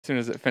As soon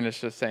as it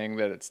finishes saying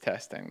that it's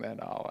testing, then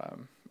I'll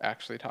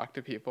actually talk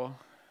to people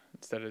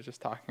instead of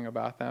just talking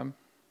about them.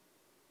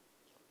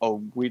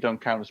 Oh, we don't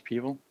count as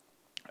people?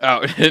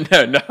 Oh,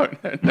 no,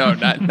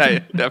 not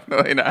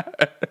definitely not.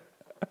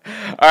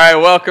 All right,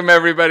 welcome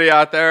everybody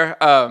out there.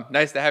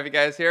 Nice to have you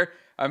guys here.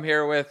 I'm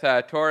here with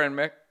Tor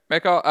and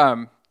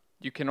Mikkel.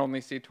 You can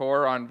only see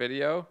Tor on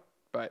video,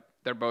 but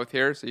they're both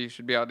here, so you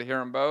should be able to hear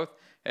them both.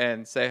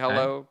 And say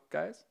hello,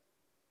 guys.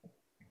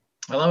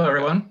 Hello,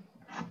 everyone.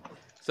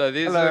 So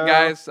these are the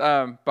guys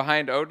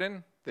behind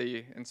Odin,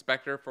 the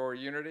inspector for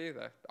Unity,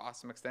 the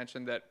awesome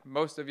extension that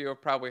most of you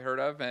have probably heard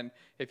of. And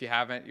if you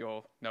haven't,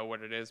 you'll know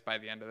what it is by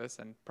the end of this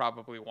and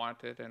probably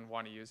want it and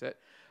want to use it.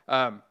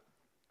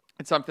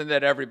 It's something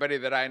that everybody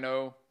that I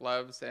know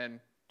loves and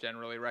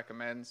generally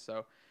recommends.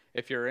 So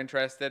if you're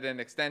interested in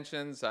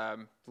extensions,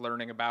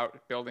 learning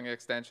about building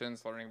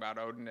extensions, learning about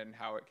Odin and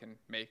how it can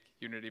make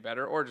Unity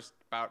better, or just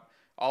about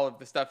all of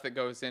the stuff that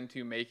goes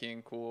into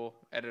making cool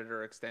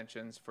editor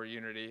extensions for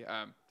Unity,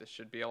 this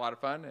should be a lot of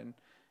fun. And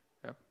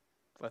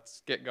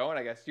let's get going,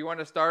 I guess. Do you want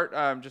to start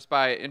just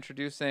by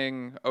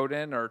introducing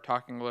Odin or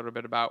talking a little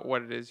bit about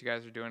what it is you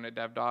guys are doing at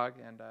DevDog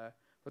and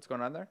what's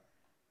going on there?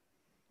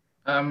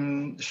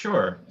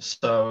 Sure.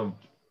 So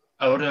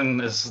Odin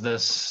is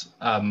this,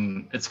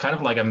 it's kind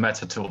of like a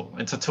meta tool.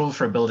 It's a tool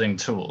for building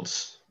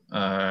tools.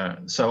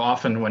 So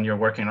often when you're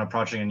working on a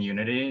project in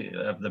Unity,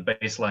 the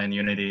baseline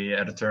Unity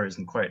editor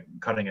isn't quite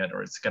cutting it,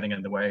 or it's getting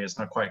in the way. It's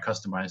not quite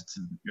customized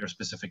to your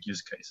specific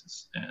use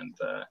cases. And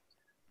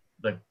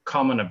the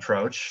common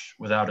approach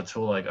without a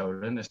tool like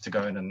Odin is to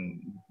go in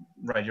and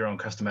write your own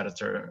custom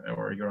editor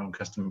or your own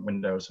custom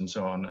windows and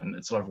so on. And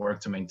it's a lot of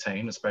work to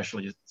maintain,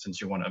 especially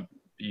since you want to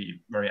be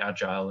very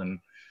agile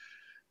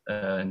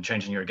and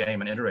changing your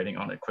game and iterating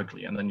on it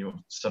quickly. And then you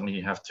suddenly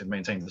have to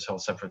maintain this whole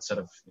separate set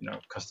of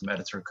custom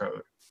editor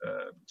code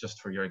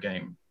just for your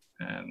game.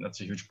 And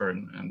that's a huge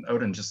burden. And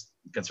Odin just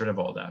gets rid of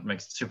all that,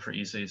 makes it super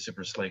easy,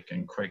 super slick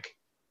and quick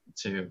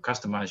to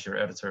customize your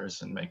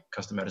editors and make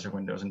custom editor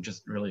windows and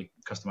just really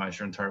customize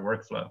your entire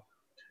workflow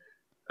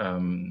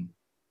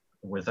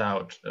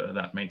without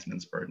that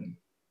maintenance burden.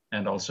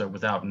 And also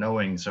without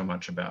knowing so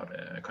much about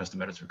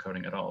custom editor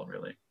coding at all,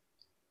 really.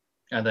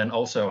 And then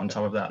also on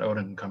top of that,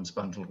 Odin comes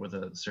bundled with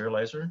a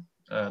serializer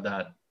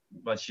that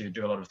lets you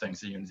do a lot of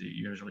things that Unity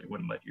usually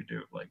wouldn't let you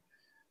do, like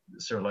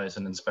serialize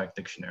and inspect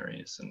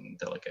dictionaries and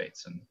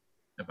delegates and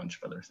a bunch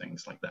of other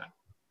things like that.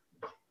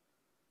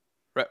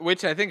 Right,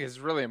 which I think is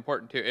really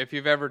important too. If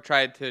you've ever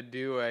tried to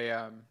do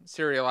a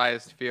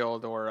serialized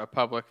field or a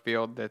public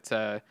field that's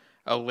a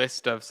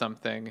list of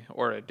something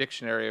or a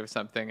dictionary of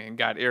something and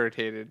got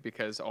irritated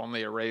because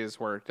only arrays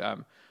worked,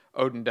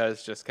 Odin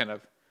does just kind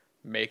of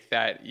make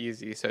that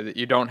easy so that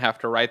you don't have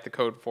to write the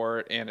code for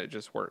it and it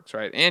just works,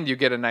 right? And you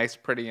get a nice,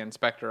 pretty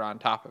inspector on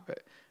top of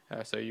it.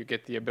 So you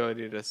get the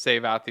ability to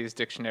save out these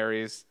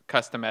dictionaries,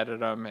 custom edit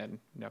them, and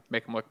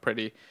make them look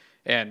pretty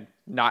and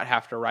not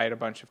have to write a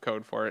bunch of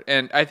code for it.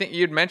 And I think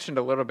you'd mentioned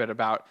a little bit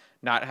about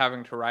not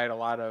having to write a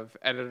lot of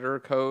editor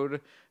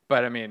code,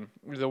 but I mean,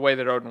 the way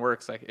that Odin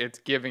works, like it's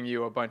giving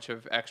you a bunch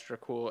of extra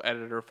cool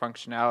editor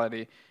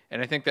functionality. And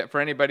I think that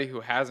for anybody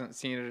who hasn't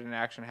seen it in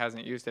action,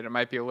 hasn't used it, it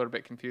might be a little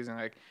bit confusing.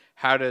 Like,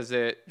 how does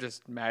it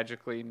just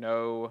magically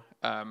know,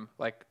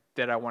 like,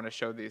 that I want to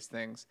show these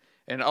things?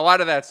 And a lot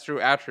of that's through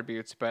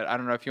attributes, but I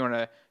don't know if you want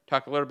to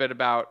talk a little bit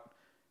about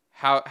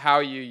how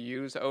you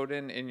use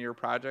Odin in your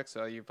project.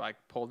 So you've like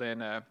pulled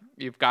in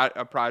you've got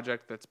a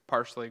project that's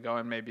partially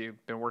going, maybe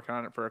you've been working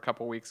on it for a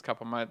couple weeks,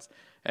 couple months,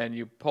 and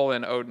you pull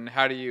in Odin.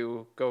 How do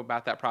you go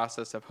about that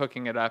process of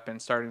hooking it up and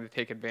starting to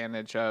take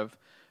advantage of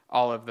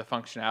all of the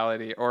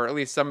functionality, or at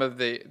least some of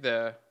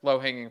the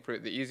low-hanging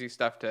fruit, the easy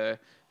stuff to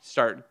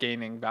start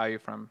gaining value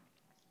from?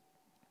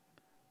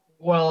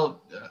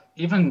 Well,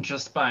 even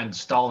just by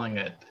installing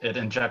it, it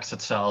injects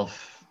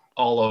itself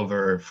all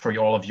over for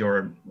all of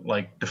your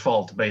like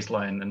default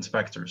baseline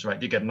inspectors,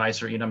 right? You get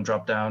nicer enum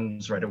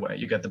dropdowns right away.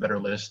 You get the better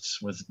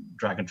lists with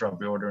drag and drop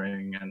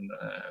reordering and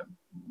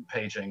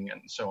paging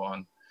and so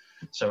on.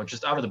 So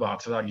just out of the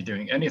box, without you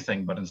doing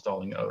anything but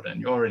installing Odin,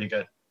 you already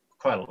get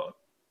quite a lot.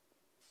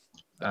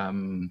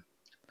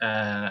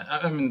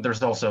 I mean,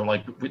 there's also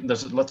like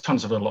there's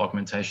tons of little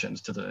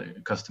augmentations to the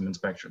custom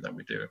inspector that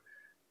we do,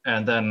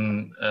 and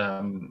then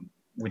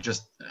we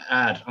just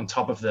add on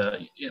top of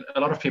a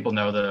lot of people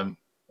know the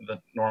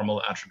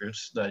normal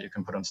attributes that you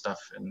can put on stuff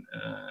in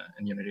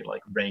Unity,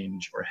 like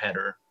range or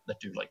header, that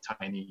do like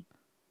tiny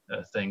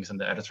things in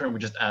the editor, and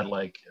we just add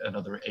like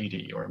another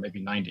 80 or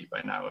maybe 90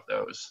 by now of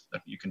those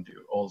that you can do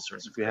all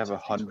sorts of. We have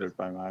 100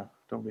 by now,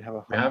 don't we? Have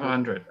 100. We have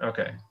 100.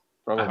 Okay.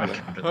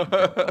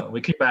 Probably.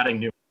 We keep adding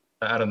new.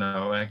 I don't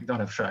know. I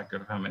don't have track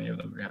of how many of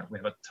them we have. We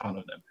have a ton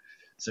of them.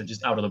 So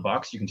just out of the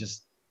box, you can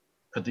just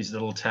put these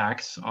little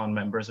tags on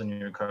members in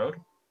your code,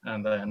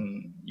 and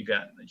then you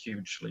get a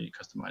hugely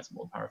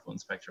customizable, powerful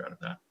inspector out of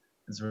that.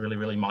 It's really,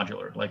 really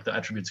modular. Like the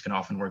attributes can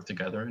often work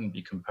together and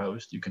be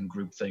composed. You can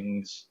group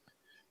things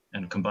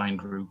and combine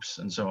groups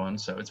and so on.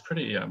 So it's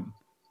pretty,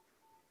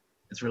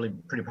 it's really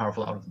pretty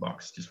powerful out of the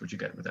box, just what you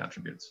get with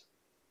attributes.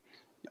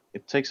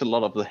 it takes a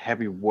lot of the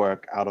heavy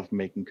work out of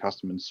making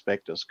custom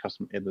inspectors,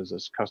 custom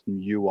editors,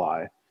 custom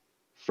UI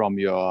from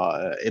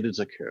your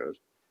editor code,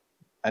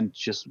 and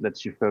just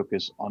lets you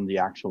focus on the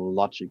actual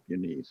logic you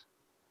need.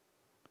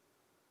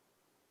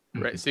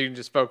 Right, so you can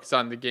just focus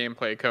on the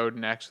gameplay code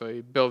and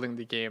actually building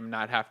the game,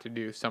 not have to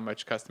do so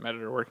much custom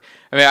editor work.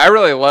 I mean, I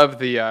really love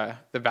the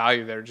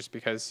value there, just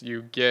because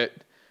you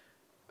get,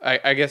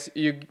 I guess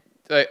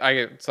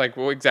it's like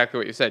exactly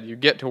what you said. You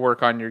get to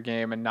work on your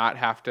game and not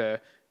have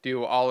to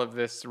do all of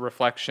this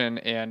reflection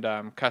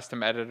and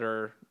custom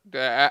editor.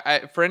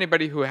 For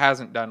anybody who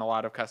hasn't done a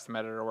lot of custom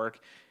editor work,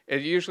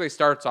 it usually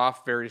starts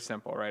off very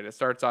simple, right? It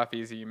starts off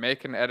easy. You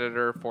make an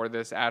editor for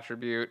this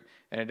attribute,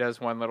 and it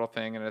does one little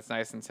thing, and it's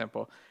nice and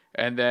simple.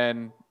 And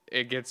then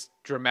it gets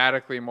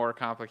dramatically more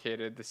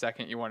complicated the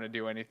second you want to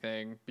do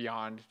anything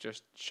beyond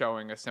just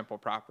showing a simple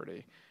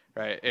property,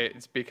 right?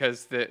 It's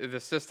because the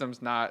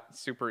system's not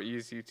super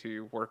easy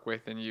to work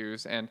with and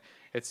use, and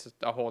it's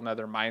a whole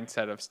nother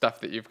mindset of stuff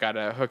that you've got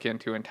to hook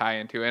into and tie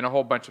into, and a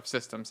whole bunch of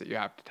systems that you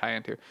have to tie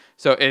into.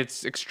 So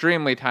it's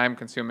extremely time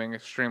consuming,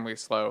 extremely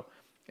slow.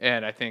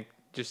 And I think,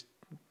 just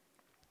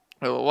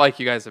like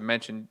you guys have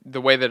mentioned, the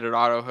way that it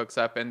auto hooks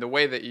up and the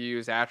way that you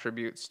use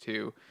attributes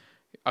to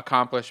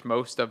accomplish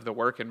most of the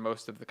work and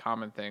most of the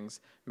common things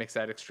makes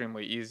that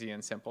extremely easy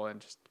and simple and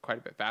just quite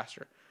a bit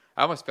faster.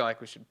 I almost feel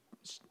like we should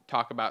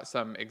talk about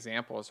some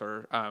examples,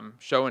 or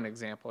show an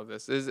example of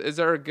this. Is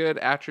there a good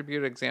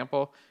attribute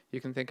example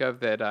you can think of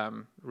that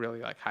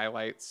really like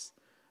highlights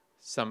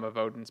some of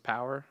Odin's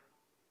power?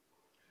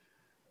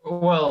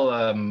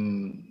 Well,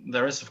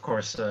 there is, of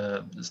course,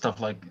 stuff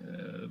like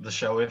the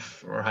show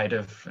if or hide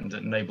if and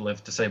enable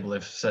if, disable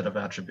if set of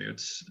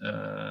attributes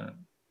that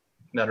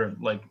are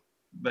like,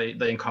 they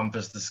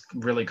encompass this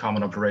really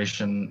common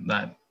operation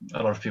that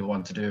a lot of people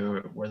want to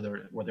do, where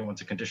they want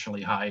to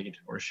conditionally hide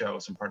or show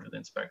some part of the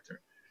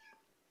inspector.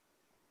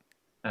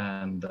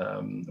 And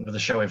with the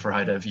show if or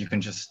hide if, you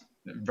can just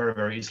very,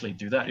 very easily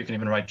do that. You can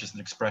even write just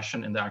an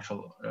expression in the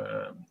actual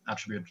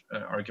attribute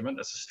argument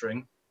as a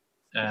string.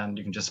 And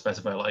you can just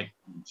specify, like,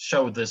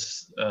 show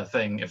this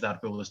thing if that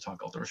bool is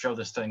toggled, or show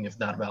this thing if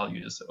that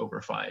value is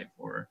over 5,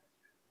 or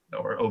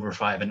over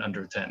 5 and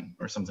under 10,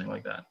 or something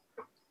like that.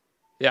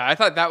 Yeah, I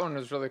thought that one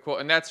was really cool,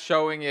 and that's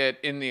showing it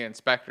in the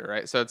inspector,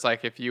 right? So it's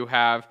like if you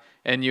have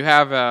an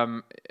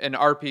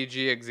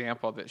RPG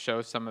example that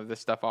shows some of this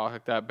stuff all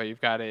hooked up, but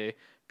you've got a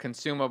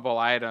consumable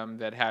item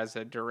that has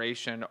a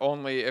duration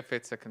only if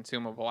it's a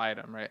consumable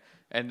item, right?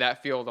 And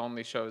that field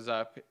only shows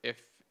up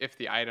if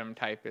the item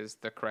type is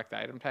the correct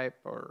item type,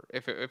 or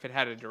if it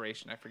had a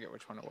duration. I forget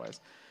which one it was.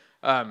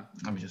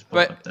 Let me just pull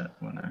up that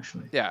one,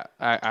 actually. Yeah,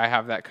 I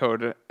have that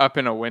code up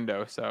in a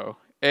window. So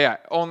yeah,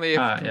 only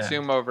if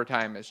consume over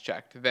time is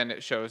checked, then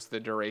it shows the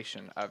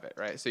duration of it,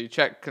 right? So you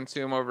check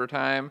consume over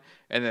time,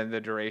 and then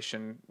the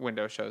duration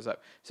window shows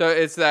up. So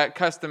it's that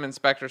custom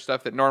inspector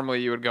stuff that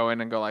normally you would go in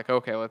and go like,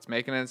 okay, let's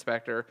make an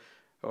inspector.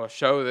 We'll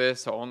show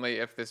this only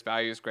if this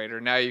value is greater.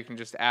 Now you can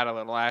just add a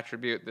little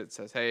attribute that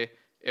says, hey,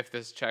 if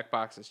this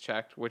checkbox is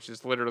checked, which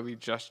is literally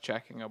just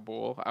checking a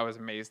bool. I was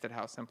amazed at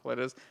how simple it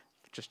is.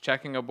 Just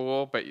checking a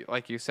bool, but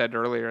like you said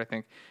earlier, I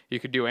think you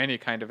could do any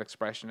kind of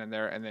expression in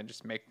there and then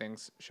just make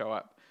things show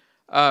up.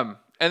 And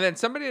then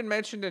somebody had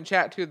mentioned in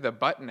chat too the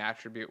button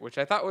attribute, which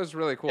I thought was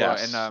really cool.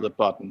 Yes, and the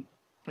button.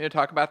 You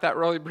talk about that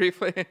really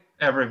briefly?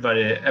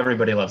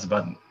 Everybody loves a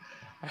button.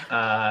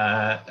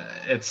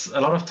 It's a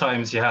lot of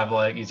times you have,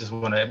 like, you just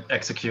want to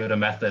execute a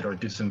method or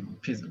do some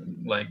piece,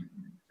 like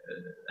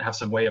have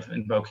some way of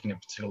invoking a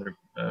particular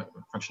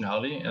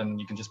functionality, and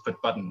you can just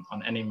put button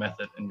on any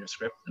method in your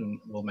script, and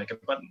we'll make a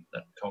button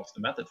that calls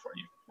the method for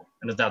you.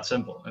 And it's that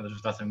simple, and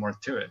there's nothing more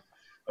to it,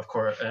 of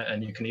course.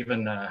 And you can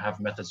even have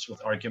methods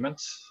with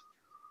arguments,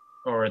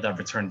 or that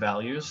return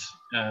values,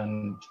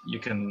 and you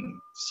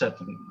can set.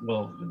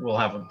 We'll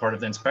have a part of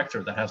the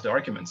inspector that has the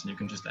arguments, and you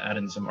can just add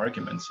in some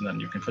arguments, and then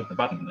you can click the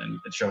button, and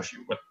it shows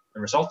you what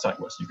the result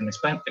type was. You can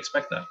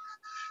inspect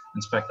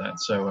that.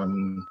 So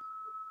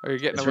Or you're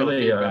getting a little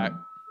feedback.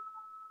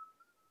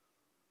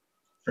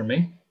 For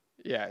me?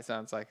 Yeah, it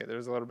sounds like it.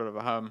 There's a little bit of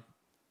a hum.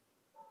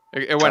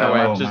 It went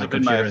away. Oh,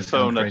 just my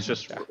phone that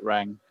just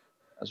rang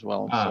as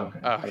well. Oh,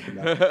 so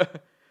okay.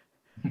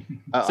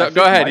 so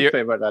go ahead. My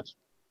favorite go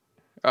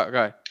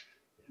ahead.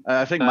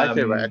 I think my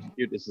favorite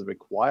attribute is the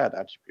required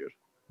attribute.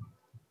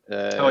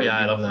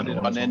 I love that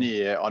one.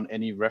 On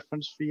any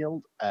reference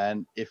field,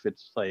 and if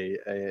it's a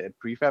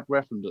prefab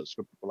reference, a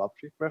scriptable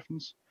object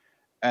reference,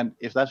 and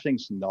if that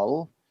thing's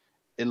null,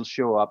 it'll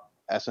show up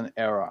as an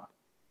error.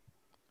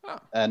 Oh.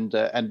 And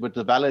with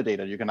the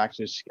validator, you can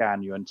actually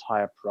scan your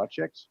entire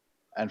project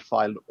and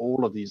find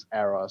all of these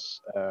errors.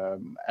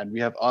 And we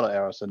have other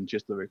errors than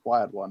just the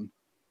required one.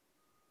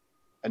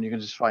 And you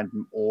can just find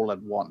them all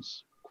at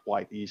once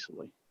quite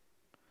easily.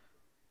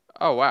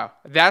 Oh wow,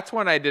 that's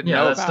one I didn't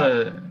know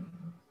about.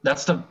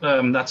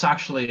 That's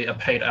actually a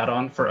paid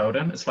add-on for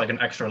Odin. It's like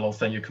an extra little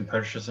thing you can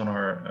purchase on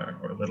our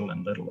Little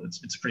and Little.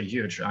 It's pretty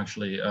huge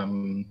actually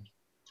in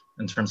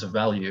terms of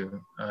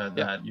value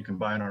that you can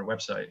buy on our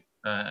website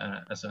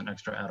as an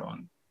extra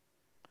add-on.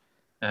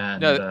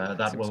 And No,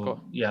 that seems will,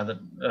 cool. yeah,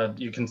 that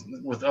you can,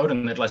 with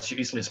Odin, it lets you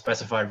easily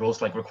specify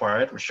rules like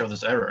required or show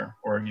this error.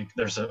 Or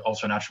there's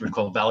also an attribute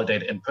called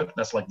validate input.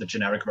 That's like the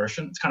generic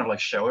version. It's kind of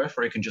like show if,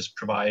 where you can just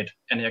provide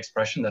any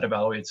expression that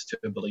evaluates to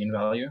a Boolean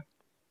value.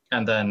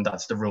 And then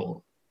that's the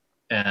rule.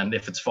 And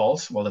if it's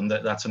false, well, then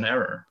that's an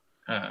error.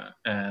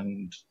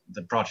 And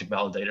the project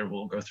validator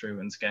will go through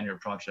and scan your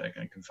project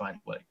and can find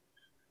like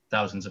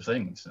thousands of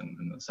things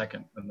in a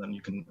second. And then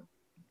you can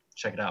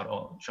check it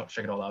all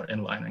out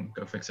inline and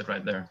go fix it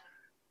right there.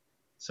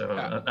 So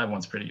that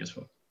one's pretty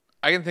useful.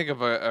 I can think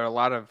of a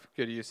lot of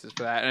good uses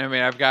for that. And I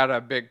mean, I've got a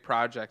big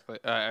project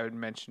I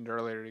mentioned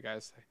earlier to you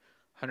guys,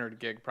 100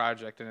 gig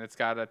project, and it's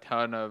got a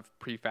ton of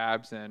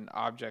prefabs and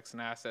objects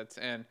and assets,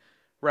 and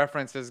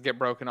references get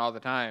broken all the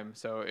time.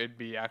 So it'd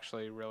be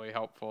actually really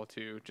helpful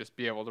to just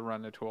be able to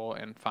run the tool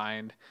and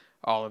find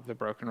all of the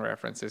broken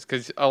references.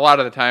 Because a lot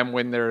of the time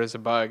when there is a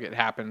bug, it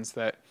happens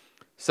that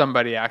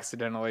somebody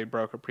accidentally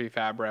broke a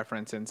prefab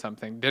reference in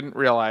something, didn't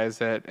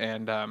realize it,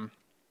 and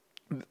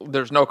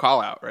there's no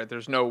call out, right?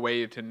 There's no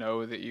way to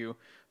know that you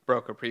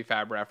broke a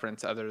prefab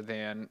reference other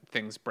than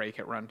things break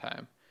at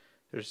runtime.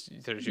 There's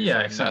usually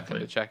nothing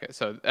to check it.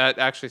 So that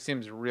actually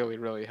seems really,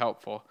 really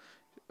helpful.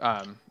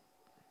 I'm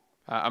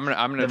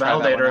gonna try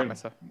that one out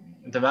myself.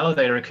 The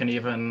validator can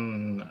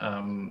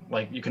even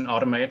like you can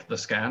automate the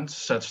scans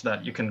such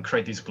that you can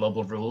create these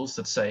global rules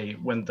that say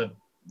when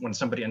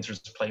somebody enters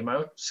play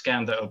mode,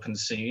 scan the open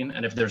scene,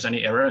 and if there's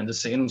any error in the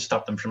scene,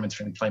 stop them from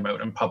entering play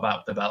mode and pop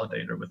out the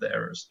validator with the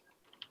errors.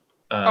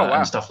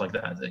 And stuff like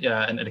that.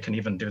 Yeah, and it can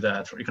even do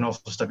that. It can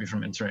also stop you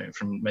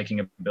from making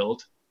a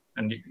build,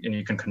 and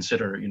you can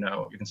consider, you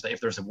can say if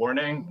there's a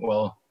warning,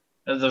 well,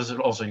 there's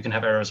also, you can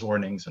have errors,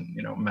 warnings, and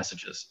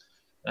messages.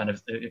 And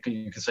if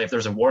you can say if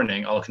there's a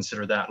warning, I'll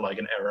consider that like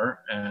an error,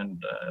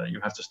 and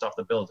you have to stop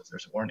the build if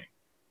there's a warning,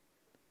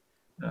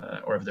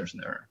 or if there's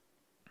an error.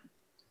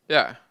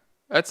 Yeah,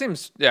 that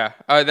seems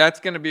that's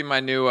gonna be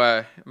my new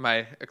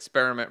my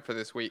experiment for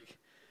this week.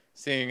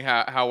 Seeing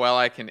how well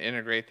I can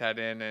integrate that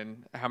in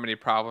and how many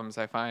problems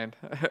I find.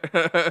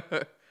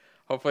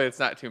 Hopefully it's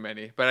not too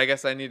many, but I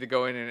guess I need to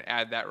go in and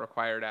add that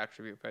required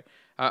attribute. But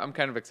I'm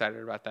kind of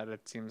excited about that.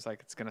 It seems like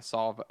it's going to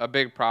solve a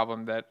big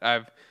problem that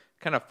I've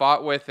kind of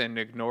fought with and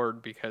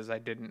ignored because I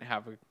didn't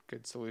have a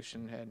good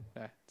solution. And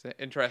it's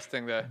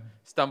interesting to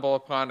stumble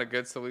upon a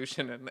good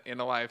solution in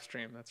a live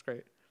stream. That's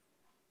great.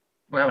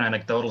 We have an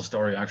anecdotal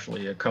story,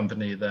 actually, a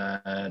company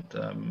that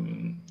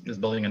is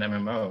building an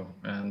MMO,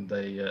 and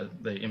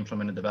they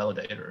implemented the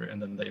validator, and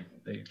then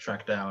they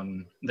tracked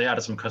down, they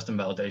added some custom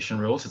validation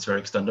rules. It's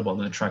very extendable,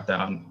 and they tracked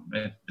down,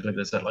 I believe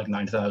they said like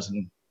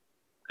 9,000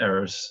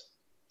 errors,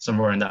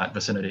 somewhere in that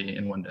vicinity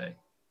in one day.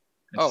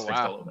 And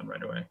fixed all of them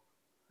right away.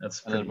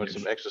 That's and then with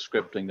some extra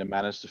scripting, they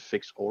managed to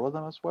fix all of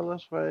them as well,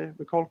 as I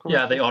recall correctly.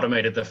 Yeah, they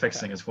automated the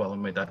fixing as well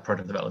and made that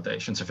part of the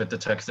validation. So if it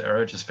detects the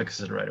error, it just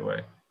fixes it right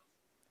away.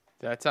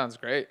 That sounds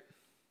great.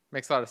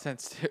 Makes a lot of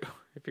sense too.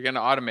 If you're going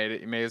to automate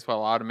it, you may as well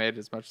automate it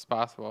as much as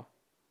possible.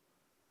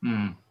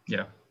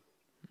 Yeah.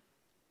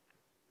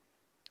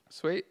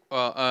 Sweet.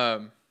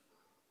 Well,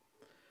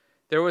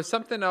 there was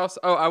something else.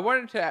 Oh, I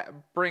wanted to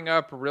bring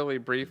up really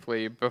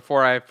briefly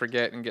before I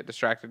forget and get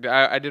distracted.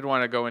 I did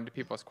want to go into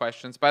people's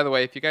questions. By the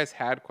way, if you guys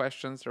had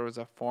questions, there was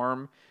a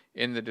form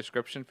in the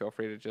description. Feel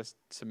free to just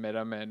submit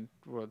them and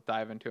we'll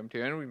dive into them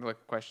too. And we can look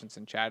at questions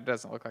in chat. It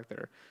doesn't look like there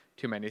are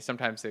too many.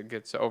 Sometimes it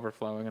gets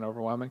overflowing and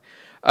overwhelming.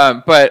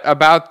 But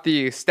about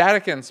the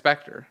static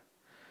inspector.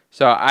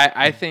 So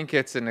I think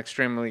it's an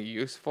extremely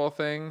useful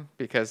thing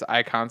because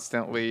I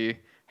constantly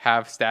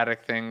have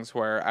static things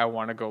where I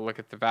want to go look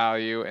at the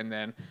value and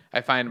then I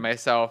find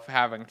myself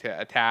having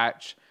to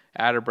attach,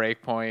 add a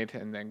breakpoint,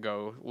 and then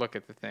go look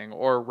at the thing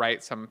or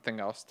write something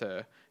else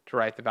to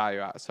write the value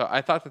out. So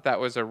I thought that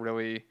was a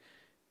really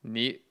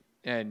neat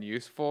and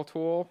useful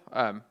tool.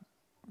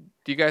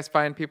 Do you guys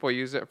find people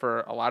use it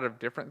for a lot of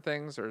different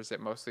things, or is it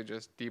mostly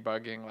just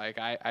debugging like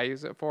I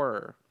use it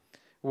for?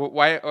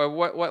 Or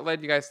what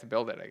led you guys to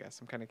build it, I guess?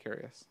 I'm kind of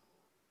curious.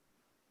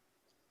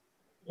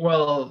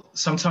 Well,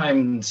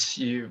 sometimes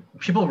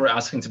people were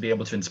asking to be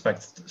able to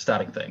inspect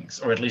static things,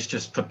 or at least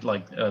just put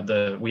like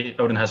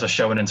Odin has a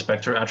show and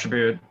inspector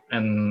attribute,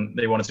 and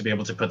they wanted to be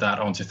able to put that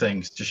onto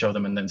things to show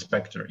them in the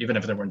inspector, even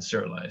if they weren't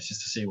serialized,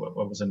 just to see what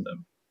was in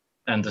them.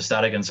 And the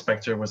static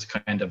inspector was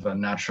kind of a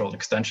natural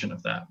extension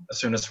of that. As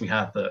soon as we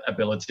had the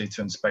ability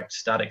to inspect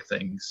static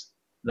things,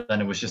 then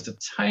it was just a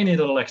tiny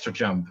little extra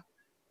jump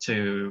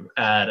to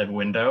add a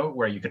window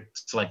where you could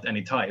select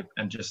any type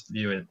and just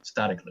view it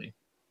statically.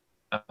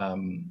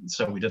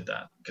 So we did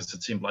that because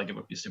it seemed like it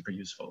would be super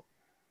useful.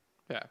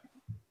 Yeah.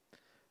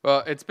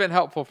 Well, it's been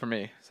helpful for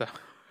me, so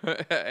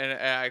and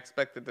I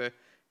expect it to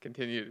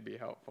continue to be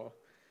helpful.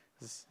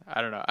 I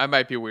don't know. I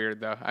might be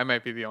weird though. I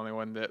might be the only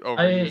one that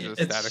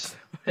overuses static.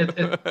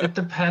 It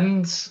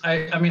depends.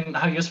 I mean,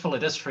 how useful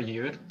it is for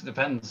you. It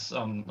depends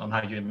on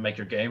how you make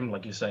your game.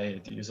 Like you say,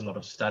 do you use a lot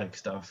of static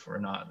stuff or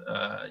not?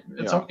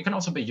 It can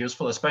also be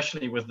useful,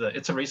 especially with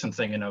it's a recent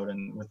thing in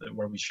Odin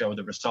where we show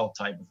the result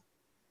type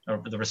or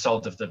the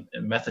result of the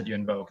method you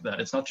invoke. That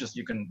it's not just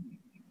you can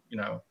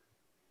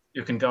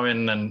you can go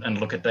in and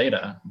look at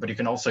data, but you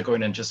can also go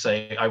in and just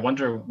say, I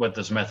wonder what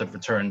this method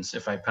returns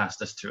if I pass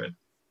this to it.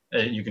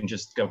 You can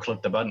just go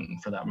click the button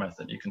for that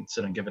method. You can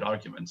sit and give it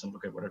arguments and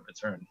look at what it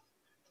returned.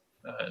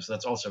 So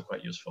that's also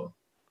quite useful.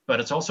 But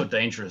it's also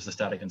dangerous, the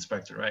static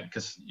inspector, right?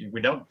 Because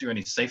we don't do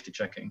any safety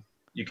checking.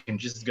 You can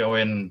just go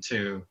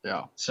into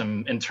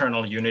some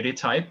internal Unity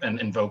type and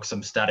invoke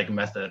some static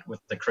method with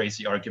the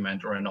crazy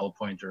argument or a null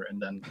pointer,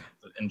 and then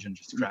the engine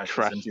just crashes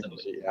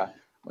instantly.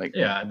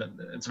 Unity,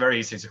 it's very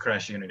easy to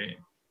crash Unity.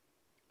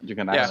 You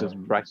can access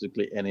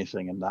practically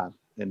anything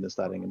in the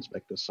static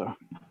inspector. So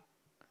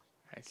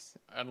nice,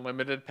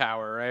 unlimited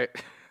power, right?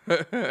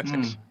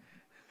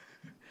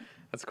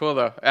 That's cool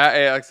though. Like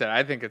I said,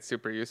 I think it's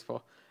super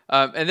useful.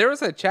 And there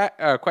was a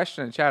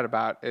question in chat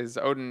about, is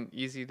Odin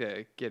easy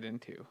to get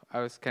into?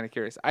 I was kind of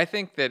curious. I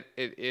think that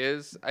it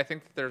is. I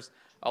think that there's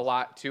a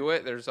lot to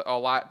it. There's a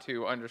lot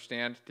to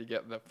understand to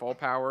get the full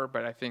power,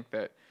 but I think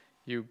that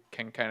you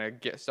can kind of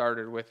get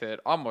started with it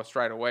almost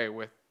right away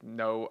with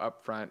no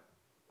upfront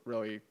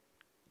really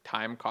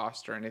time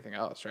cost or anything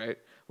else, right?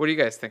 What do you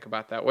guys think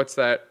about that? What's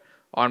that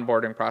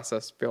onboarding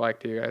process feel like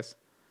to you guys?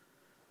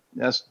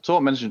 As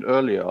Thor mentioned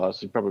earlier, as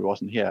he probably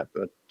wasn't here,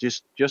 but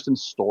just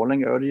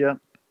installing Odin,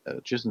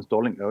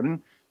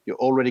 you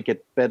already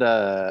get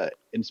better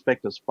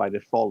inspectors by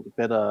default,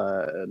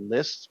 better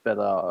lists,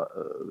 better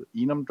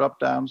enum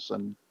dropdowns,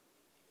 and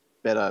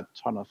better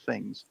ton of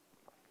things.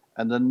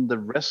 And then the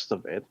rest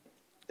of it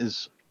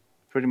is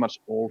pretty much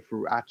all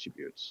through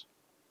attributes.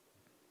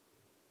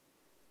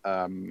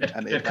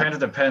 It kind of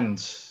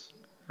depends,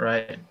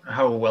 right?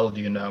 How well do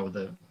you know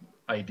the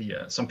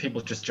idea? Some people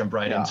just jump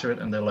right into it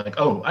and they're like,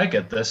 oh, I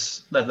get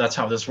this. That's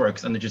how this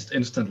works. And they just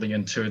instantly,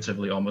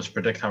 intuitively almost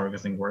predict how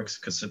everything works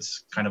because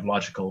it's kind of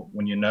logical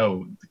when you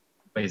know the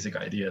basic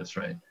ideas,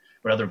 right?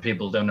 But other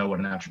people don't know what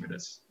an attribute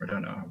is or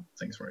don't know how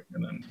things work.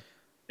 And then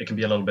it can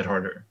be a little bit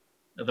harder.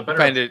 The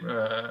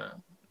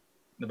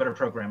better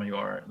programmer you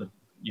are, the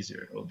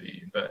easier it will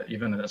be. But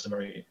even as a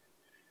very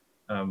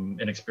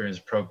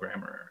inexperienced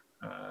programmer,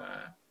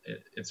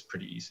 it's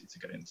pretty easy to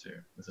get into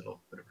with a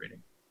little bit of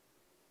reading.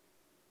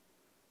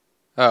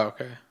 Oh,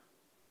 okay.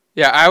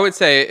 Yeah, I would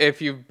say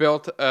if you've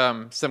built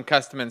some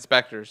custom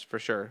inspectors, for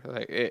sure,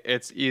 like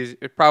it's easy.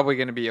 It's probably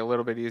going to be a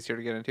little bit easier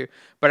to get into.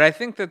 But I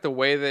think that the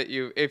way that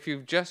if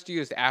you've just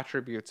used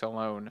attributes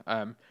alone,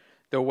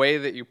 the way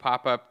that you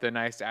pop up the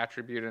nice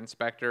attribute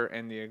inspector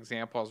and the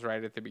examples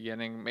right at the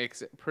beginning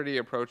makes it pretty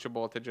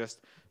approachable to just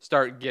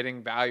start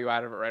getting value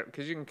out of it, right?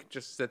 Because you can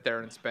just sit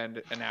there and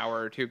spend an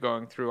hour or two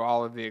going through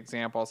all of the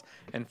examples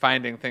and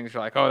finding things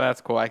you're like, oh,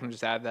 that's cool. I can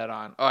just add that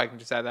on. Oh, I can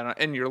just add that on.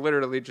 And you're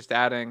literally just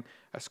adding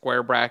a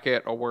square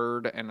bracket, a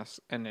word, and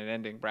an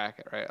ending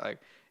bracket, right? Like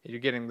you're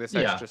getting this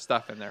extra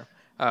stuff in there.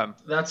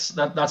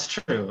 That's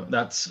true.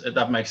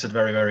 That makes it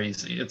very, very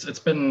easy. It's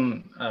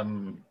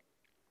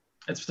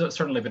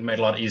certainly been made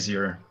a lot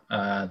easier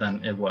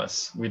than it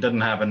was. We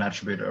didn't have an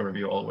attribute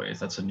overview always.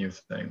 That's a new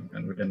thing.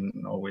 And we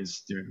didn't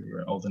always do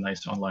all the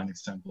nice online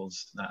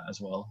examples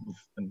as well. We've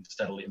been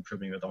steadily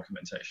improving the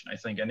documentation. I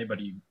think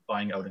anybody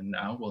buying Odin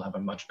now will have a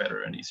much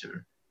better and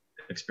easier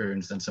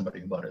experience than somebody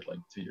who bought it like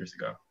 2 years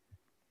ago.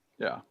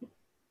 Yeah.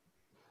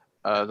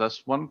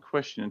 There's one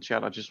question in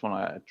chat I just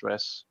want to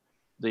address.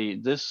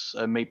 This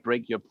may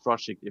break your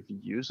project if you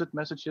use it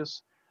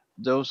messages.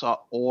 Those are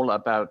all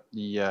about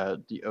the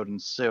Odin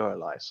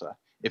serializer.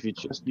 If you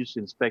just use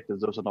the inspector,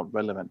 those are not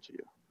relevant to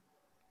you.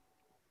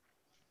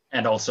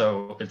 And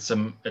also, it's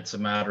a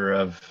matter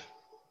of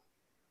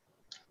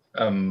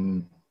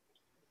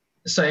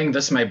saying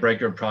this may break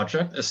your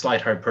project is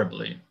slight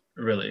hyperbole,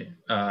 really.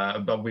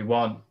 But we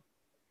want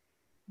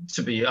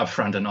to be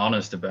upfront and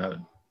honest about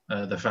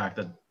the fact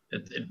that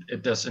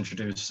it does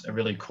introduce a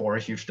really core,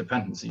 huge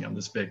dependency on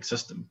this big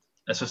system.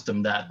 A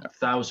system that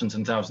thousands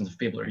and thousands of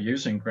people are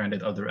using.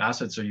 Granted, other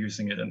assets are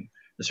using it, and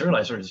the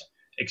serializer is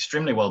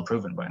extremely well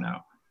proven by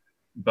now.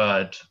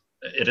 But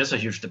it is a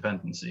huge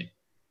dependency.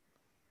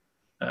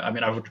 I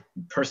mean, I would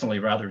personally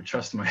rather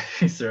trust my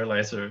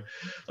serializer,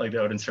 like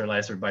the Odin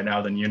serializer, by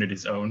now than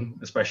Unity's own,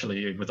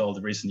 especially with all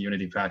the recent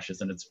Unity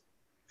patches, and it's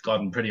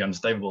gotten pretty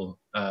unstable.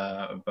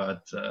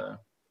 But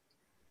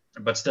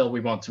still, we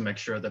want to make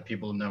sure that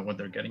people know what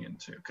they're getting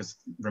into, because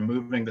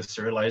removing the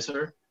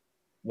serializer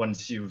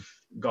once you've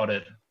got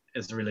it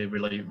is really,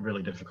 really,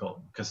 really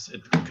difficult because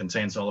it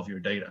contains all of your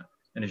data.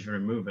 And if you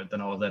remove it,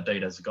 then all of that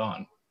data is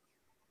gone.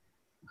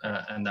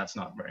 And that's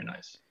not very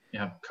nice. You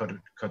have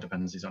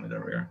codependencies on it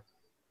everywhere.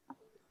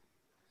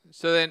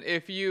 So then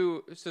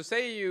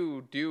say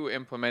you do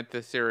implement the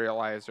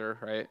serializer,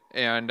 right?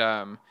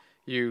 And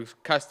you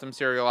custom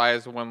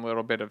serialize one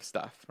little bit of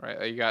stuff, right?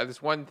 Like you got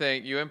this one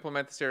thing, you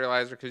implement the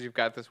serializer because you've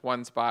got this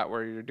one spot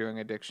where you're doing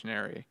a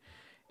dictionary.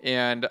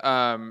 And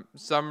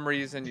some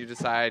reason you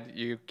decide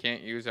you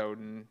can't use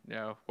Odin,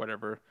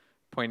 whatever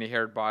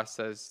pointy-haired boss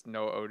says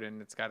no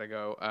Odin, it's got to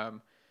go.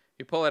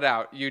 You pull it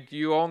out.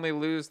 You only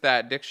lose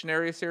that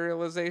dictionary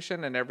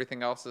serialization, and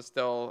everything else is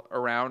still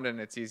around, and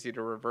it's easy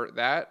to revert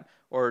that,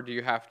 or do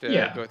you have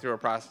to go through a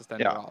process to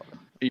undo all of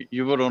it?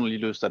 You would only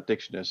lose that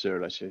dictionary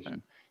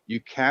serialization. You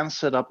can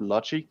set up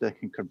logic that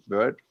can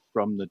convert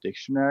from the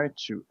dictionary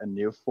to a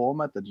new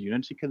format that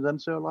Unity can then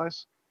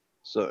serialize.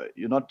 So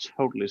you're not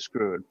totally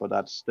screwed, but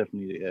that's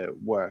definitely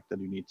work that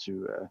you need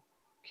to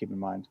keep in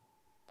mind.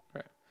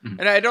 Right.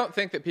 And I don't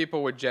think that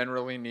people would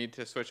generally need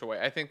to switch away.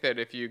 I think that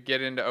if you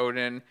get into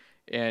Odin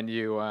and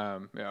you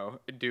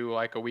do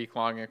like a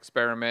week-long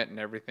experiment and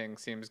everything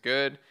seems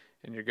good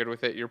and you're good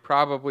with it, you're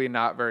probably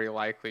not very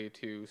likely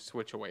to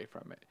switch away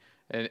from it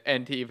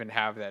and to even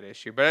have that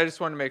issue. But I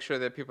just want to make sure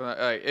that people,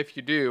 if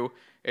you do,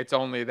 it's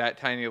only that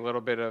tiny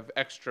little bit of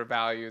extra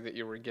value that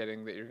you were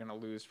getting that you're going to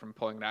lose from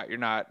pulling it out. You're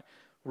not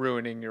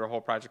ruining your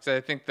whole project. So I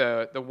think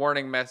the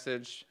warning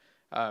message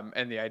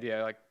and the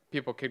idea, like,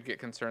 people could get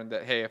concerned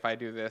that, hey, if I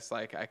do this,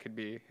 like, I could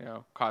be,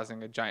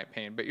 causing a giant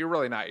pain. But you're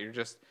really not. You're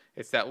just,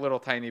 it's that little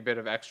tiny bit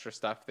of extra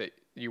stuff that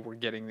you were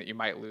getting that you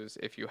might lose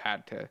if you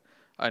had to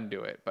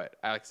undo it. But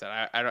like I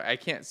said, I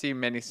can't see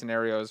many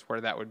scenarios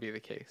where that would be the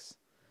case.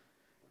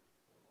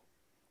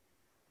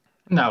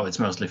 No, it's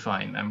mostly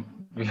fine.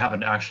 We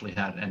haven't actually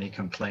had any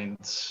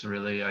complaints,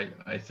 really.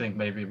 I think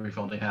maybe we've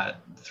only had,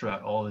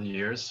 throughout all the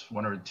years,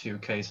 1 or 2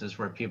 cases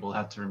where people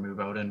had to remove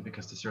Odin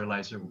because the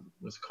serializer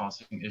was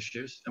causing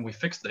issues. And we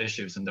fixed the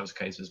issues in those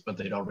cases, but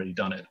they'd already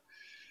done it.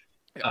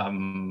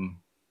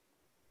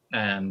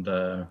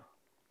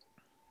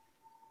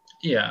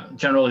 Yeah.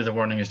 Generally the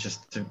warning is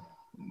just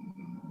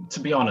to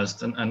be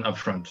honest and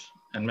upfront.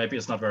 And maybe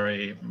it's not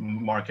very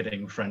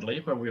marketing friendly,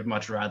 but we'd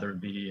much rather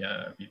be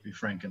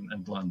frank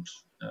and blunt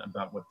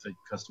about what the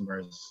customer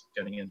is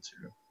getting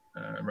into,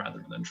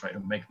 rather than try to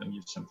make them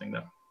use something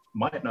that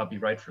might not be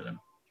right for them.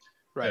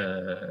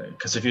 Right.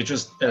 Because if you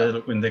just,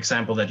 in the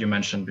example that you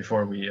mentioned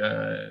before we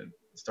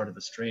started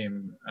the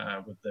stream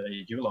with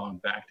the Ulong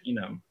backed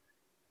enum,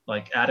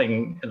 like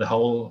adding the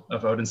whole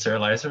of Odin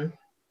serializer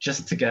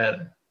just to get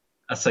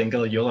a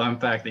single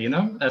Ulong backed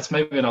enum, that's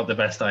maybe not the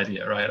best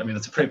idea, right? I mean,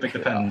 it's a pretty big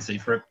dependency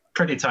for a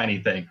pretty tiny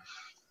thing.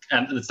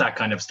 And it's that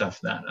kind of stuff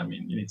that, I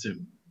mean, you need to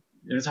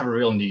have a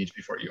real need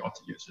before you ought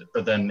to use it.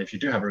 But then if you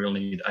do have a real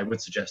need, I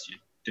would suggest you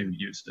do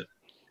use it,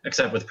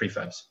 except with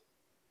prefabs.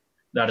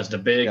 That is the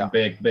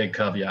big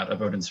caveat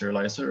of Odin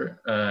serializer.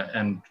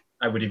 And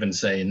I would even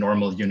say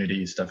normal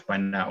Unity stuff by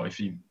now. If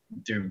you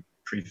do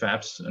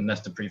prefabs and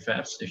nested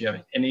prefabs, if you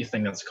have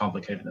anything that's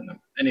complicated in them,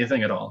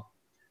 anything at all,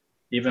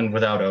 even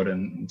without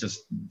Odin,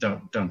 just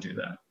don't do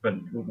that. But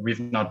we've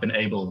not been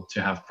able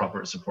to have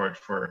proper support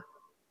for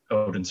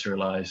Odin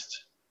serialized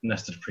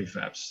nested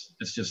prefabs.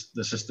 It's just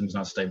the system is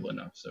not stable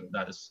enough, so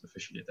that is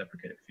officially a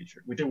deprecated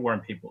feature. We do warn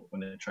people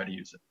when they try to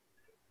use it.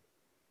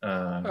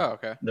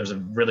 Okay. There's a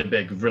really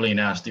big, really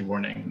nasty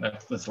warning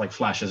that's like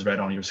flashes red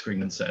on your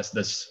screen and says,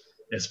 "This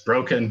is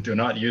broken. Do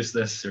not use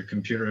this. Your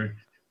computer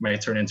may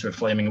turn into a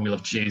flaming wheel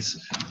of cheese."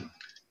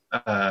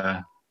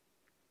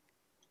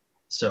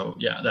 So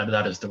yeah,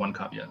 that is the one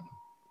caveat.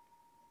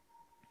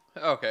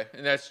 Okay,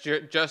 and that's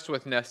just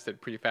with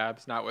nested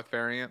prefabs, not with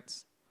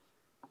variants.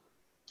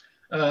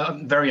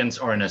 Variants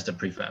are nested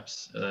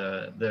prefabs.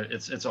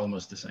 It's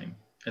almost the same.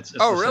 It's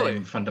really?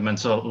 Same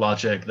fundamental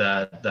logic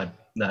that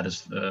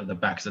is the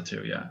backs the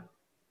two. Yeah.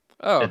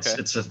 Oh, okay.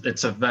 It's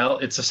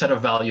a set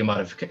of value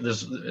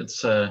modifications.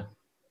 It's a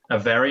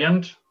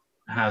variant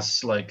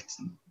has like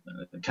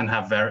can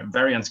have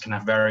variants can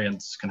have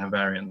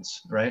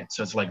variants, right?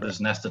 So it's like this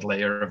nested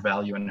layer of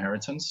value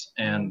inheritance,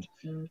 and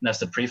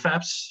nested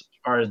prefabs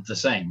are the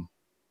same.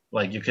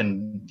 Like you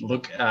can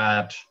look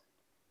at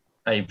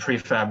a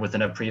prefab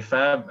within a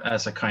prefab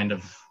as a kind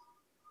of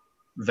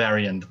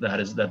variant that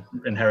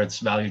inherits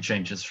value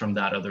changes from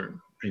that other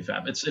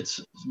prefab. It's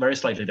very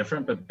slightly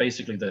different, but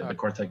basically the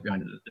core tech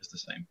behind it is the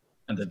same.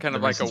 And it's kind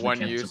of like a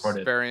one-use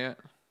variant.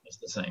 It's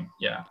the same,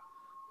 yeah.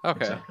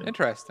 Okay, exactly.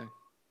 Interesting.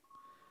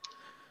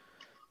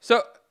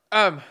 So,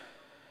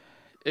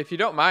 if you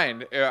don't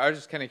mind, I was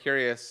just kind of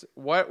curious,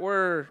 what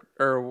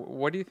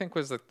do you think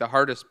was like the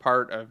hardest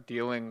part of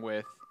dealing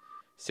with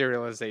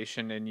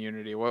serialization in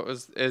Unity?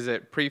 Is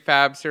it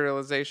prefab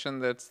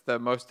serialization that's the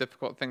most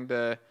difficult thing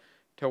to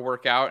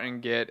work out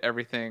and get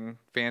everything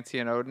fancy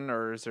in Odin,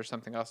 or is there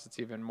something else that's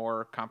even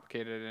more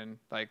complicated and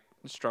like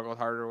struggled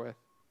harder with?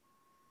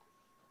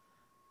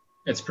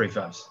 It's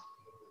prefabs.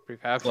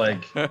 Prefabs?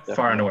 Like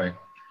far and away.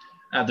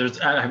 I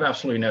have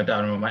absolutely no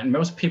doubt in my mind.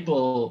 Most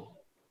people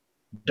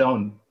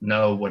don't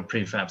know what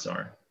prefabs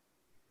are,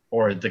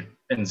 or the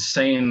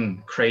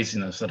insane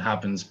craziness that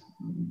happens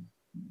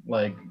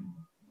like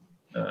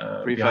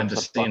behind the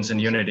scenes in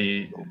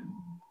Unity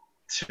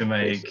to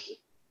make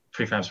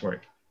prefabs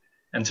work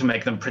and to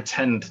make them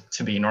pretend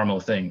to be normal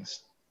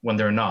things when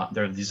they're not.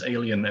 They're these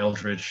alien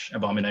eldritch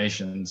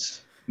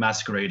abominations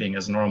masquerading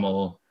as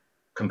normal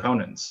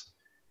components,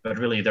 but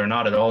really they're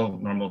not at all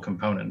normal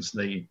components.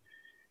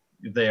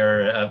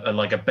 They're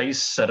like a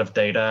base set of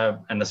data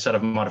and a set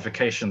of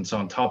modifications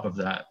on top of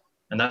that.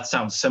 And that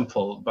sounds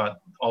simple, but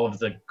all of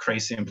the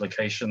crazy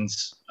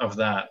implications of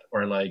that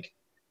are like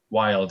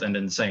wild and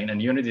insane.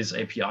 And Unity's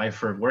API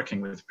for working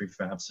with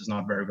prefabs is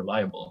not very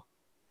reliable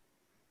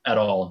at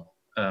all.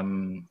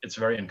 It's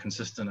very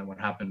inconsistent in what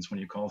happens when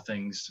you call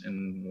things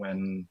and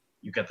when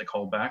you get the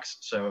callbacks.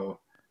 So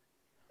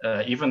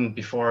even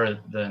before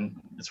the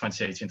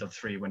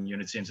 2018.3, when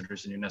Unity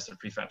introduced the new nested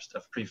prefab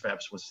stuff,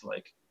 prefabs was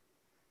like,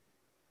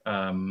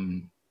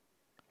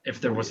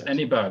 if there was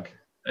any bug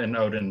in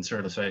Odin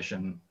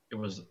serialization, it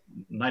was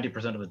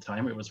 90% of the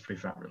time it was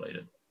prefab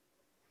related.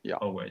 Yeah.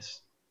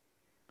 Always.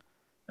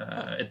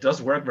 It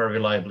does work very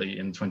reliably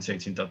in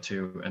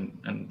 2018.2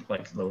 and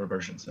like lower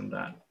versions than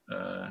that.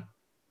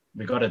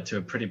 We got it to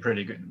a pretty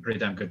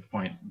damn good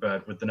point,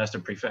 but with the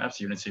nested prefabs,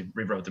 Unity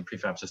rewrote the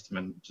prefab system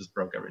and just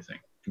broke everything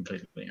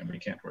completely, and we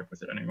can't work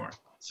with it anymore.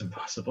 It's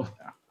impossible.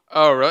 Yeah.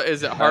 Oh, really?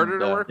 Is it harder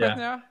to work with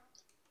now?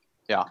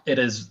 Yeah, it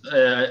is.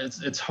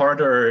 It's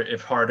harder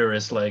if harder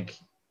is like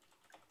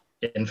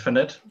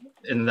infinite,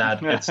 in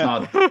that it's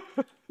not.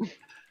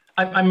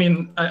 I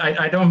mean,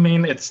 I don't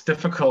mean it's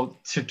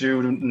difficult to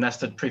do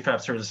nested prefab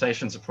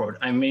serialization support.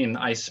 I mean,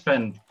 I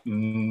spend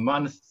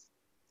month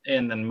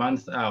in and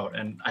month out,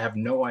 and I have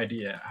no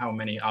idea how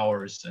many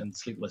hours and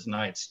sleepless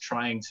nights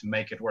trying to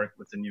make it work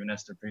with the new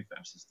nested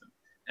prefab system.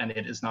 And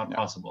it is not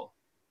possible.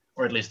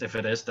 Or at least if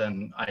it is,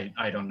 then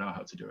I don't know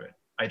how to do it.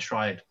 I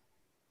tried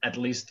at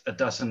least a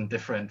dozen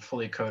different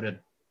fully coded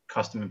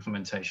custom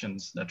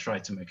implementations that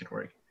tried to make it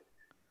work,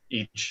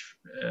 each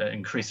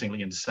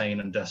increasingly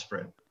insane and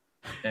desperate.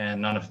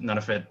 And none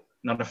of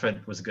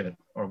it was good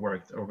or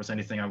worked or was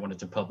anything I wanted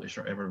to publish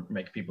or ever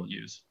make people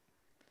use.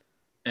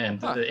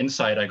 And the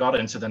insight I got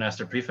into the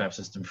nested prefab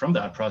system from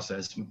that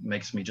process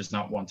makes me just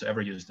not want to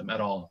ever use them at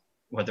all,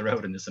 whether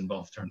Odin is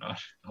involved or not.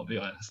 I'll be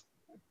honest.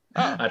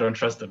 I don't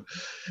trust them.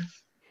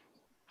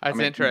 That's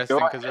interesting,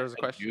 because there was a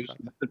question about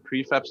that. The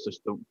prefabs,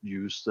 just don't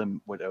use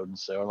them with Odin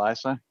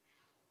serializer.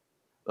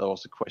 There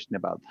was a question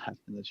about that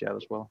in the chat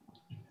as well.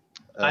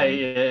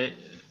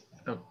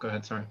 Oh, go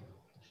ahead, sorry.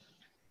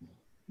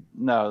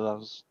 No, that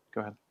was,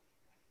 go ahead.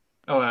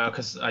 Oh,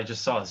 because I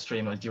just saw a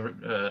stream. Like,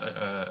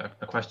 a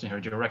question here.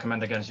 Do you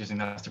recommend against using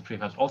nested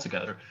prefabs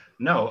altogether?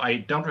 No, I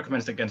don't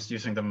recommend against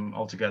using them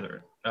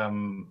altogether.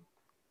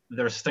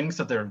 There's things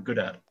that they're good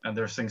at, and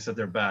there's things that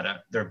they're bad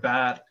at. They're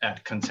bad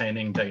at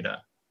containing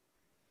data,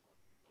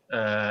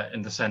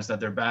 in the sense that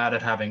they're bad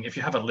at having. If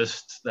you have a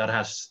list that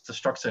has the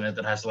structs in it,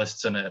 that has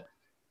lists in it,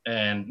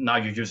 and now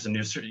you use the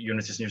new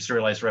Unity's new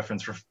serialized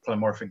reference for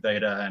polymorphic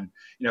data, and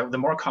the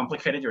more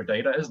complicated your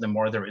data is, the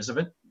more there is of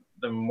it,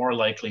 the more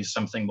likely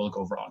something will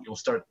go wrong. You'll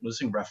start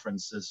losing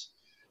references.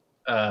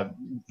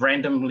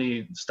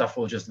 Randomly, stuff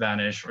will just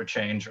vanish or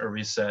change or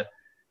reset.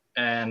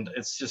 And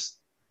it's just,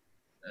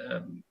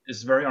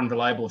 it's very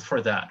unreliable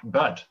for that.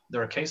 But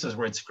there are cases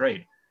where it's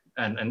great.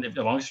 And as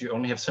long as you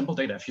only have simple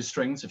data, a few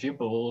strings, a few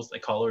bools, a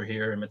color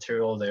here, a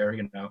material there,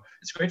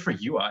 it's great for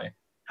UI.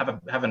 Have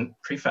a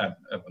prefab,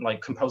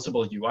 like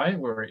composable UI,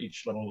 where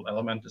each little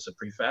element is a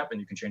prefab,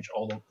 and you can change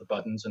all of the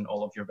buttons and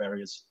all of your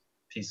various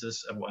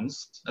pieces at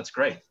once. That's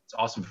great. It's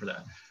awesome for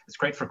that. It's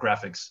great for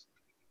graphics.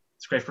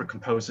 It's great for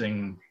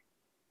composing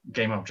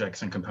game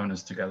objects and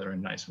components together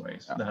in nice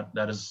ways. Yeah.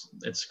 That is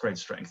its great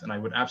strength, and I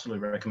would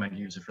absolutely recommend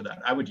you use it for that.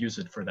 I would use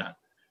it for that.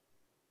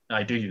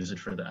 I do use it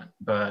for that,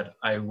 but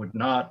I would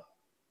not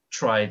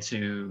try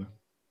to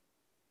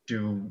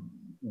do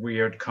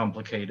weird,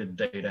 complicated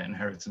data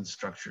inheritance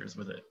structures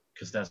with it,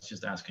 because that's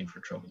just asking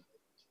for trouble.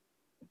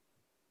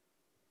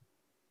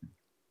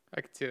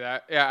 I can see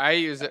that. Yeah, I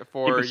use it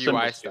for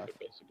UI stuff.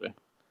 Basically.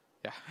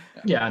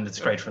 Yeah, and it's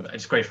great for that.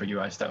 It's great for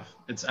UI stuff.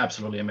 It's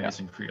absolutely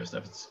amazing for your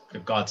stuff. It's a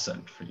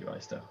godsend for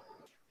UI stuff.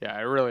 Yeah,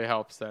 it really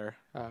helps there.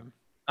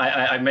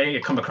 I may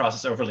come across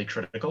as overly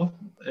critical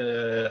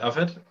of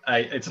it.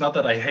 It's not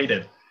that I hate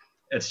it.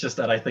 It's just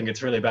that I think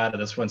it's really bad at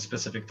this one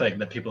specific thing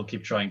that people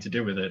keep trying to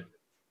do with it,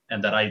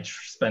 and that I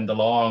spend a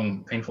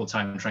long, painful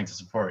time trying to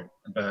support.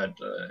 But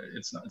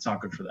it's not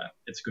good for that.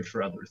 It's good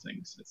for other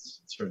things.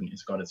 It's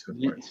got its good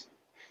parts.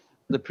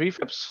 The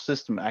prefab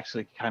system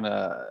actually kind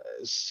of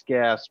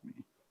scares me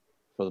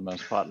for the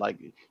most part. Like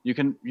you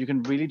can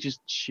really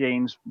just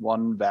change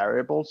one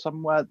variable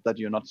somewhere that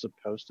you're not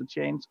supposed to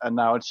change, and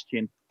now it's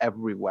changed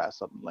everywhere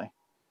suddenly.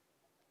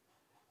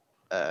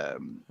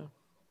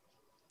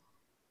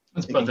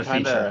 It's both a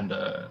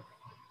feature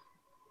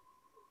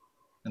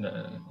and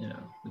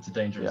it's a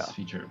dangerous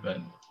feature,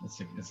 but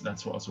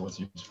that's also what's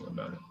useful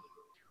about it.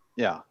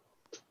 Yeah.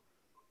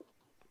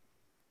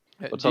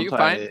 Do you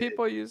find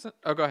people use it?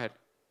 Oh, go ahead.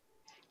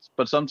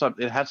 But sometimes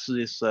it has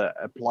this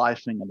apply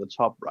thing on the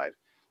top right.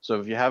 So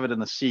if you have it in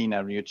a scene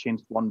and you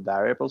change one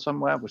variable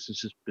somewhere, which is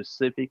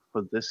specific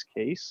for this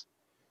case,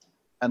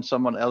 and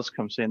someone else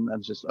comes in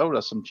and says, oh,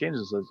 there's some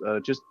changes,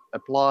 just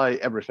apply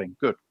everything.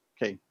 Good.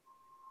 Okay.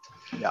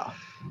 Yeah.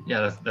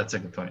 Yeah, that's a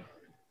good point.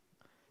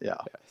 Yeah.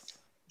 Yes.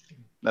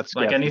 That's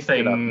like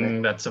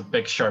anything that's a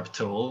big, sharp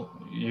tool,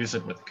 use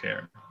it with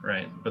care,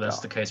 right? But that's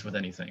the case with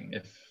anything.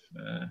 If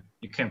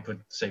you can't put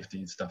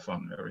safety stuff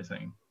on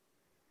everything,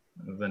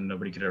 then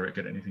nobody could ever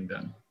get anything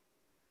done.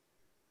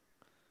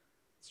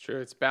 It's true.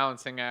 It's a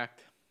balancing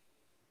act.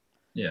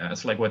 Yeah,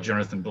 it's like what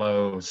Jonathan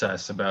Blow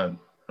says about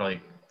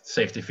like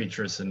safety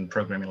features in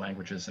programming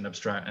languages and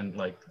abstract and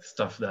like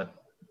stuff that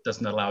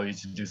doesn't allow you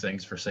to do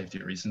things for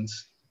safety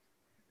reasons.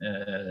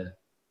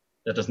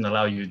 that doesn't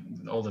allow you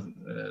all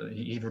the.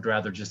 He would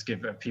rather just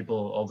give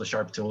people all the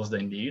sharp tools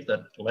they need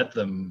that let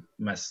them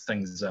mess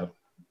things up,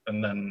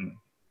 and then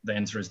the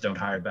answer is don't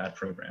hire bad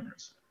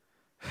programmers.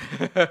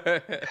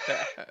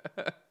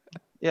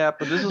 Yeah,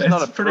 but this is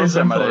not a pretty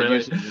programmer simple, really.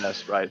 using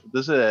this, right?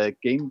 This is a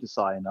game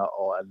designer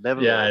or a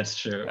leveler. Yeah, it's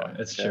true.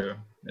 It's true.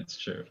 It's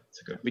true. It's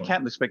a good point. We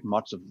can't expect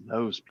much of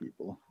those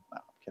people. No,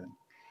 I'm kidding.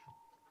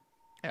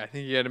 Yeah, I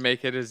think you got to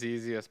make it as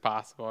easy as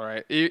possible,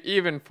 right?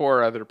 Even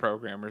for other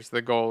programmers,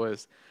 the goal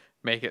is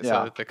make it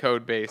so that the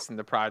code base and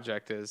the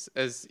project is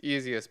as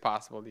easy as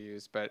possible to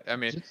use. But I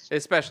mean,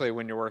 especially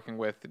when you're working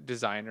with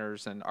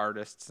designers and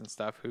artists and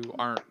stuff who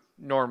aren't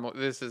normal.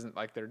 This isn't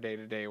like their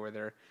day-to-day where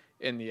they're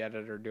in the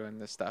editor doing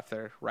this stuff.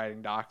 They're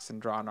writing docs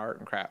and drawing art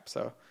and crap.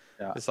 So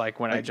it's like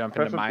when I jump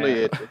into my...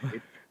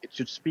 it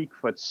should speak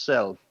for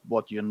itself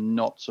what you're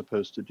not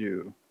supposed to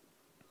do,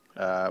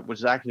 which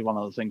is actually one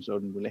of the things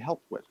Odin really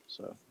helped with.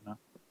 So,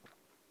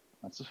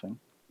 that's the thing.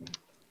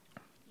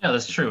 Yeah,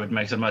 that's true. It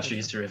makes it much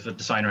easier if the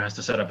designer has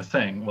to set up a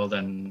thing. Well,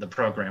 then the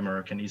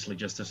programmer can easily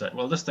just decide,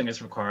 well, this thing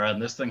is required, and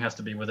this thing has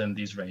to be within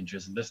these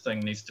ranges, and this thing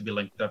needs to be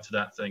linked up to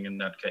that thing in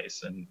that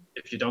case. And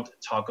if you don't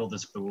toggle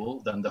this bool,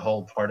 then the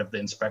whole part of the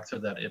inspector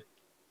that it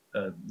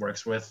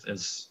works with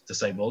is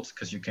disabled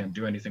because you can't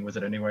do anything with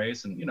it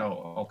anyways, and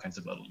all kinds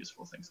of little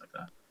useful things like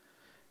that.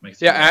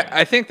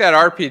 I think that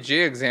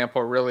RPG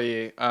example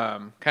really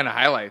kind of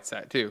highlights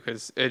that too,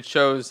 because it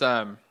shows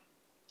the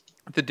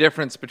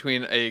difference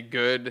between a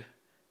good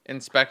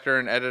inspector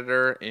and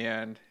editor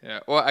and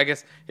well, I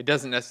guess it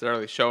doesn't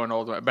necessarily show an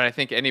old one, but I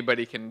think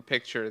anybody can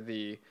picture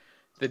the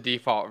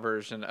default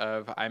version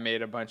of I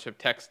made a bunch of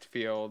text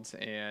fields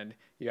and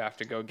you have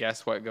to go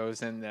guess what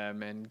goes in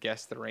them and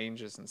guess the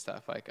ranges and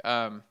stuff. Like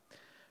I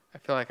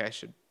feel like I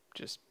should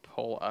just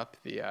pull up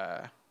the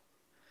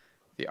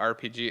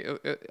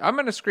RPG. I'm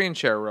going to screen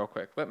share real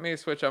quick. Let me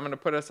switch. I'm going to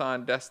put us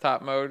on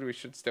desktop mode. We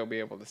should still be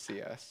able to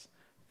see us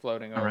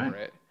floating over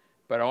it.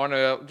 But I want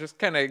to just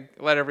kind of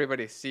let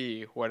everybody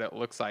see what it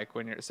looks like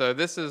when you're... So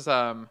this is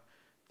the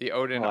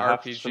Odin RPG.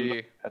 Have to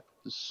look at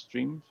the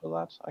stream for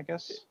that, I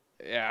guess.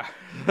 Yeah.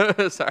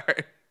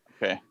 Sorry.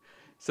 Okay.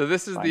 So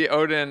this is the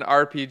Odin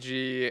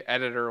RPG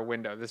editor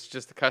window. This is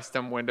just a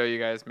custom window you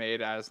guys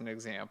made as an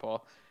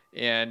example.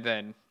 And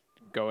then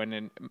go in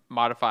and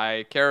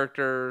modify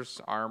characters,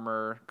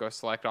 armor, go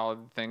select all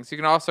of the things. You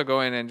can also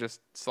go in and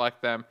just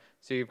select them.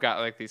 So you've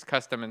got like these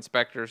custom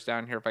inspectors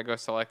down here. If I go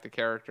select the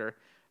character,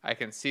 I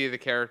can see the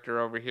character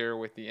over here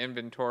with the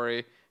inventory.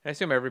 And I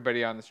assume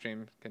everybody on the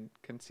stream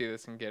can see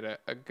this and get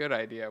a good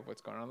idea of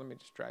what's going on. Let me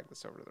just drag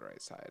this over to the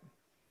right side.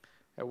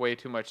 I have way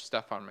too much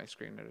stuff on my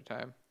screen at a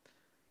time.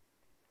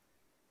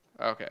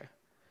 Okay.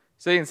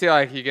 So you can see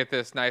like you get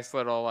this nice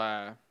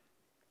little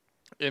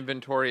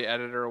inventory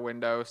editor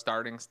window,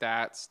 starting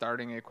stats,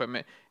 starting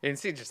equipment. You can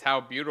see just how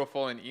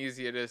beautiful and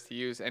easy it is to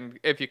use. And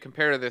if you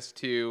compare this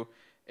to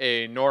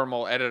a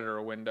normal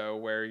editor window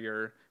where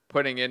you're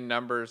putting in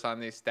numbers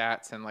on these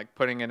stats and like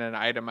putting in an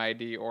item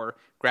ID or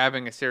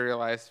grabbing a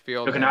serialized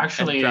field. You can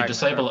actually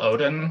disable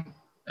Odin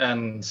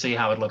and see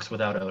how it looks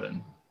without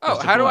Odin. Oh,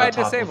 how do I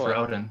disable it?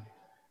 Odin.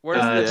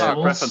 Where's the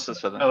preferences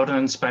for that? Odin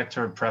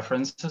Inspector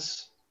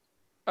preferences.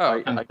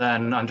 Oh, and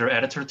then under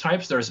editor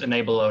types, there's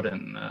enable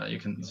Odin. You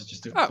can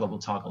just do a global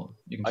toggle.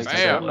 You can just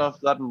I don't know if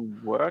that will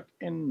work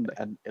in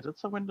an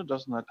editor window,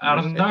 doesn't it? I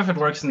don't know if it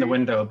works in the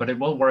window, but it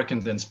will work in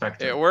the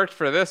inspector. It worked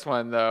for this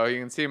one though. You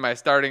can see my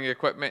starting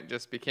equipment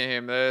just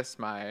became this.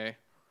 You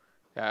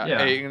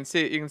can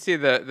see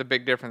the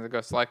big difference. I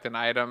go select an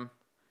item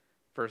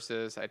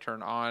versus I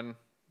turn on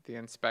the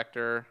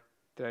inspector.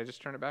 Did I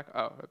just turn it back?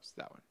 Oh, oops,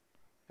 that one.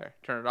 There,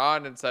 turn it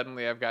on, and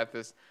suddenly I've got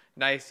this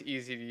nice,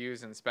 easy to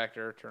use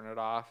inspector. Turn it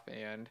off,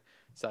 and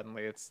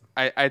suddenly it's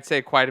I'd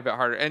say quite a bit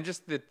harder. And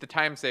just the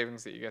time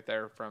savings that you get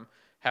there from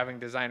having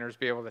designers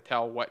be able to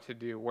tell what to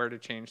do, where to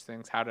change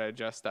things, how to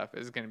adjust stuff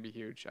is going to be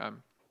huge.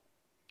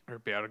 Or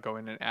be able to go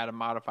in and add a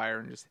modifier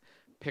and just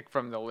pick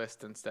from the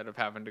list instead of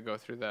having to go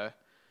through the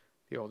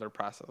older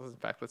process. In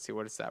fact, let's see,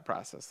 what does that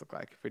process look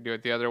like? If we do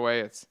it the other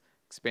way, it's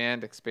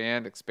expand,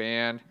 expand,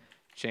 expand,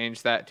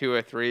 change that to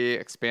a 3,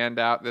 expand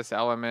out this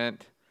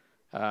element.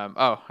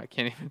 I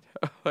can't even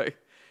like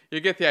you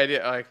get the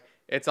idea. Like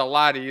it's a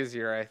lot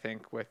easier, I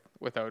think, with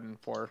Odin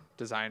for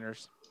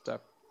designers. So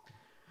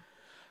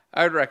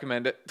I would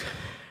recommend it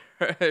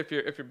if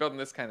you're building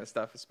this kind of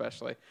stuff,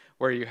 especially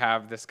where you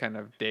have this kind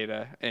of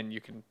data and you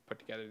can put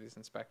together these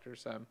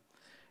inspectors.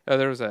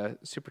 There was a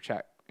super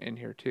chat in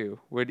here too.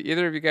 Would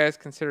either of you guys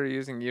consider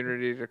using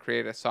Unity to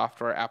create a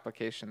software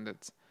application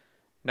that's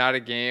not a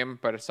game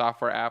but a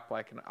software app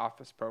like an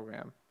office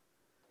program?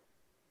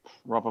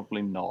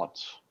 Probably not.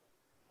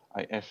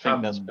 I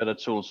think there's better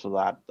tools for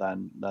that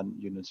than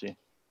Unity.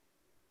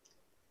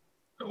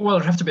 Well,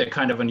 it'd have to be a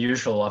kind of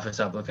unusual office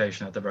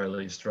application at the very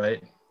least,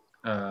 right?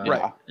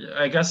 Right.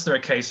 I guess there are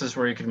cases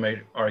where you can make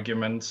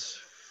arguments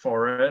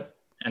for it,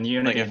 and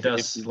Unity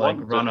does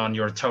run on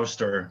your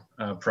toaster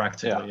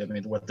practically. Yeah. I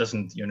mean, what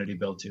doesn't Unity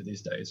build to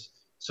these days?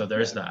 So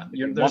there's that. If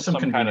you There's want some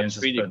some kind of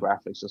conveniences, 3D but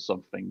graphics or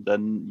something,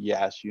 then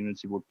yes,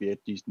 Unity would be a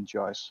decent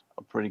choice,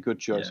 a pretty good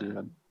choice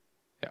even.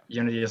 Yeah.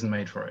 Unity isn't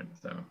made for it,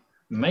 so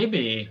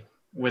maybe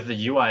with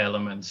the UI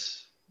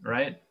elements,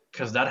 right?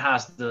 Because that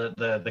has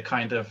the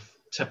kind of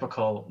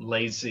typical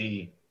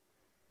lazy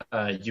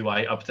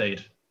UI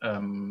update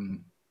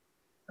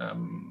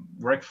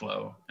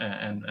workflow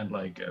and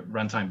like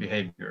runtime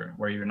behavior,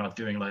 where you're not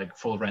doing like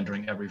full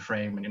rendering every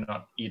frame and you're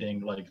not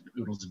eating like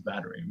oodles of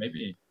battery.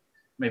 Maybe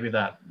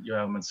that UI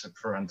elements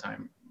for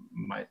runtime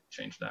might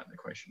change that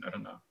equation. I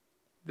don't know.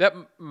 That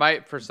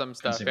might for some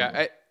stuff.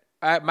 Yeah.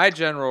 My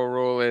general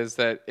rule is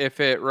that if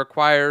it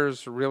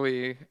requires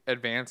really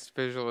advanced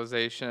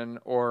visualization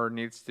or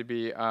needs to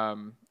be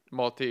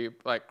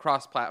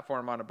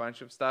cross-platform on a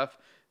bunch of stuff,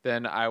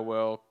 then I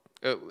will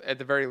at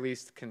the very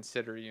least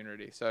consider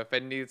Unity. So if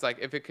it needs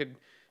if it could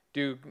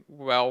do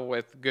well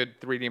with good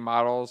 3D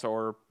models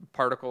or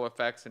particle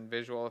effects and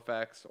visual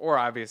effects, or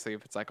obviously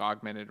if it's like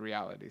augmented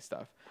reality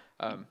stuff.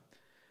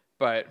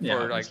 But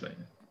for obviously.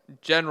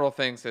 General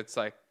things, it's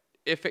like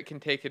if it can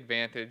take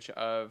advantage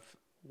of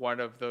one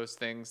of those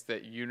things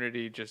that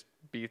Unity just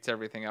beats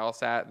everything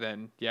else at,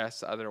 then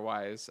yes.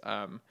 Otherwise,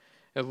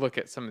 look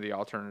at some of the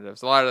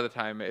alternatives. A lot of the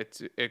time,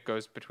 it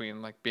goes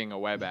between like being a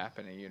web app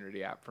and a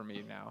Unity app for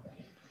me now.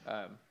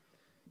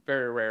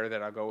 Very rare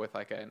that I'll go with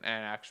like an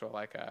actual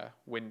like a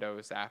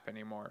Windows app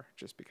anymore,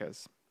 just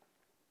because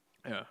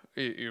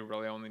you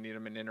really only need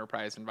them in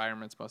enterprise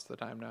environments most of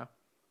the time now.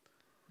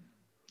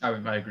 I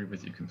agree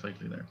with you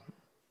completely there.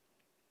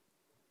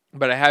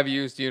 But I have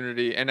used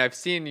Unity, and I've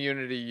seen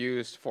Unity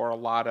used for a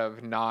lot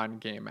of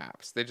non-game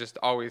apps. They just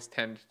always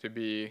tend to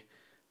be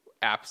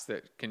apps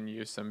that can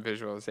use some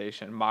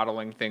visualization,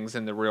 modeling things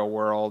in the real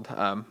world,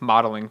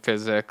 modeling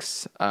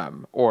physics,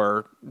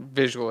 or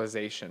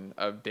visualization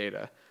of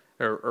data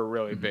are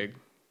really big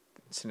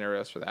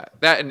scenarios for that.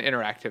 That and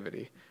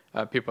interactivity.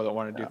 People that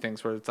want to do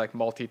things where it's like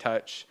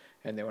multi-touch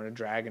and they want to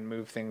drag and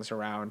move things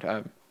around.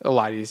 A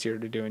lot easier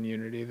to do in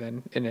Unity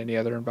than in any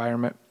other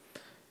environment.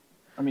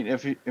 I mean,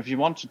 if you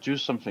want to do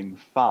something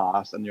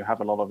fast and you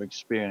have a lot of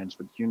experience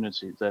with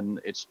Unity, then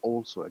it's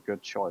also a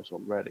good choice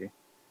already.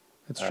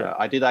 That's true.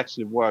 I did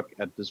actually work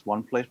at this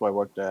one place where I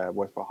worked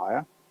work for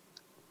hire,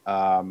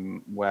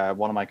 where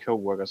one of my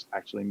co-workers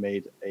actually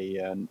made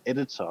an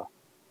editor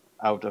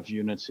out of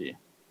Unity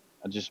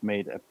and just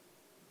made a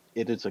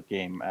editor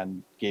game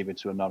and gave it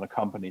to another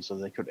company so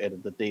they could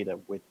edit the data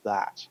with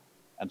that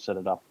and set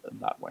it up in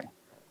that way,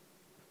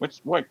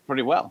 which worked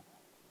pretty well.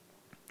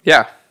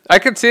 Yeah, I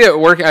could see it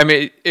working. I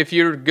mean, if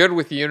you're good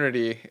with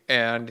Unity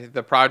and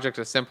the project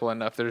is simple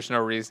enough, there's no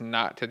reason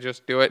not to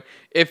just do it.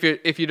 If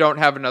you don't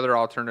have another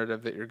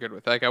alternative that you're good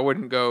with, like I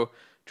wouldn't go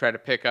try to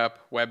pick up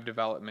web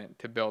development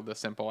to build a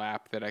simple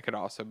app that I could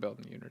also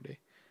build in Unity.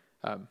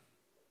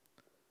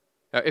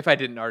 If I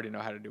didn't already know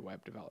how to do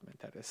web development,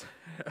 that is.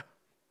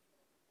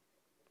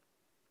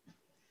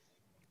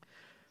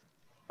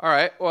 All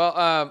right.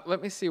 Well,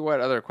 let me see what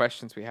other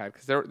questions we had,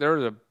 because there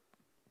was a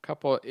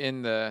couple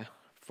in the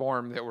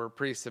form that were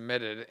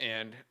pre-submitted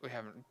and we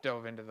haven't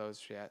dove into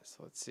those yet.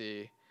 So let's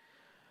see.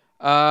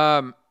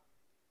 Oh,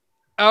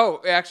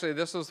 actually,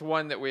 this was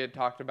one that we had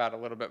talked about a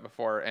little bit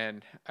before,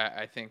 and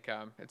I think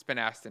it's been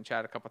asked in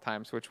chat a couple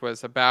times, which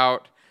was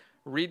about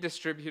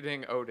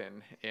redistributing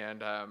Odin.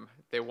 And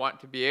they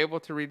want to be able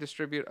to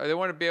redistribute, or they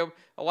want to be able,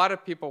 a lot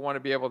of people want to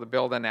be able to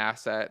build an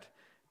asset,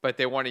 but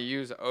they want to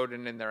use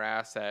Odin in their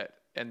asset,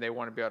 and they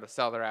want to be able to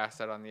sell their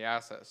asset on the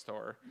asset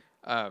store.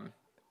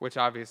 Which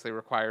obviously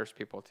requires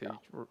people to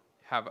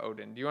have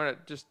Odin. Do you want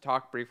to just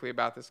talk briefly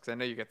about this? Because I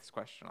know you get this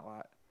question a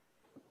lot.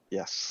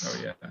 Yes.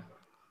 Oh, yeah.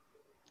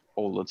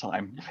 All the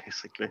time,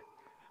 basically.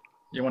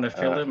 You want to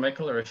field it,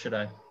 Michael, or should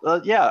I?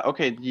 Yeah,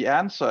 okay. The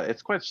answer,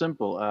 it's quite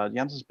simple. The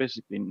answer is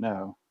basically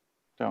no,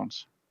 don't.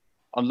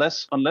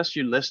 Unless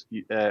you list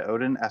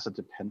Odin as a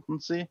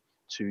dependency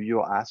to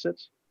your asset.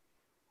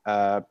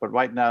 But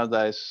right now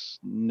there's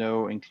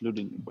no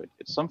including it.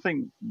 It's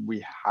something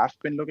we have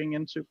been looking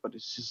into, but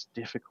it's just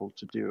difficult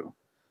to do.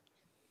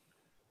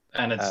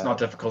 And it's not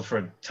difficult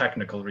for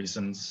technical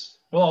reasons.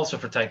 Well, also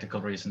for technical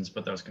reasons,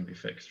 but those can be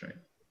fixed, right?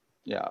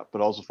 Yeah,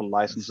 but also for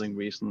licensing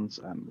reasons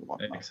and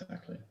whatnot.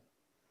 Exactly.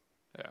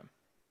 Yeah.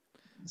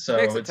 So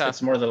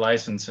it's more the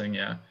licensing,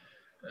 yeah.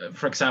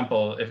 For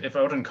example, if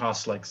Odin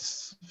costs like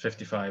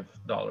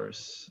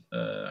 $55,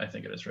 I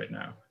think it is right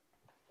now,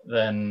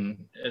 then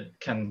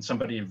can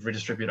somebody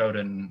redistribute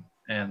Odin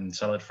and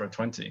sell it for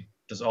 20?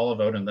 Does all of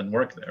Odin then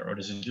work there, or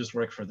does it just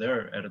work for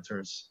their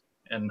editors?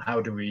 And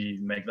how do we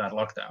make that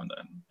lockdown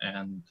then?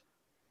 And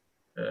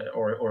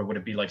or would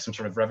it be like some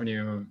sort of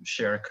revenue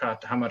share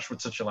cut? How much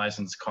would such a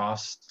license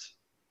cost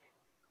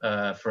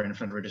for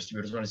infinite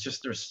redistributors? Well,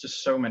 there's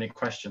just so many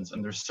questions,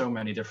 and there's so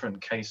many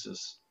different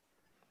cases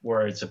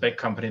where it's a big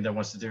company that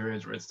wants to do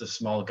it, or it's the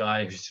small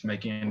guy who's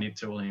making a neat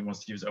tool and he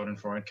wants to use Odin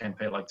for it, can't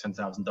pay like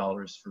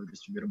 $10,000 for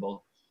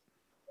distributable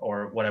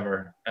or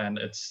whatever. And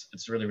it's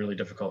really, really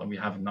difficult, and we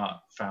have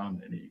not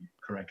found any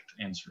correct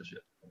answers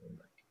yet.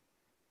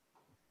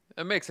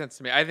 It makes sense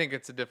to me. I think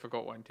it's a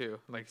difficult one too.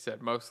 Like you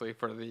said, mostly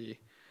for the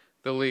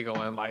the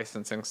legal and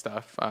licensing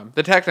stuff.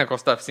 The technical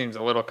stuff seems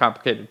a little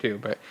complicated too,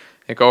 but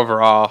I think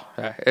overall,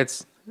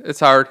 it's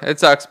hard. It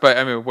sucks, but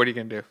I mean, what are you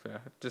gonna do?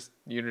 Just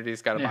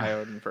Unity's got to buy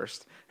Odin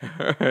first.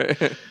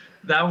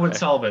 That would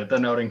solve it.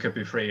 Then Odin could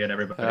be free, and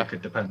everybody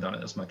could depend on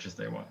it as much as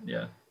they want.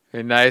 Yeah.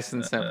 Nice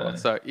and simple.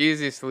 So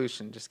easy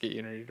solution. Just get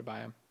Unity to buy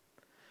them.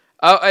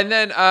 Oh, and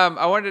then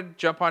I wanted to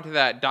jump onto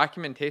that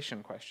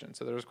documentation question.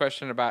 So there was a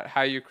question about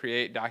how you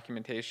create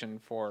documentation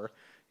for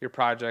your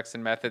projects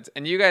and methods.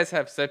 And you guys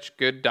have such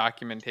good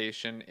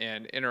documentation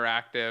and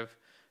interactive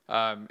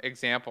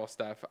example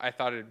stuff. I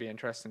thought it'd be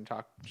interesting to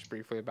talk just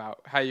briefly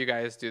about how you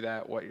guys do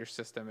that, what your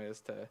system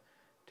is to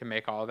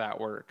make all that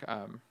work.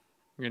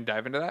 You can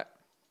dive into that?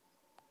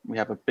 We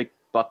have a big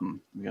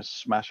button we can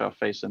smash our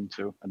face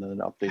into, and then it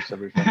updates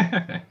everything.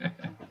 And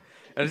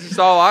it's just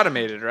all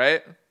automated,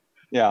 right?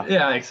 Yeah.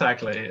 Yeah,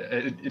 exactly.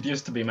 It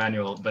used to be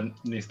manual, but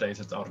these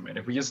days it's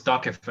automated. We use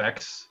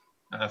docfx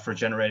for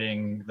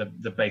generating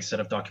the base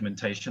set of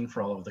documentation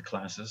for all of the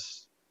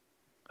classes.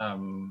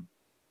 And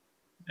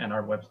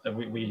our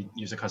we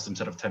use a custom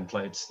set of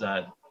templates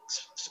that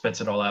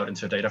spits it all out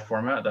into a data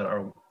format that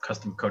our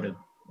custom coded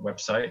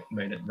website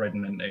made it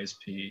written in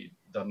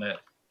ASP.NET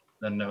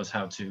then knows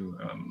how to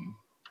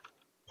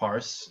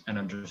parse and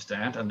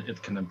understand, and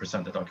it can then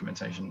present the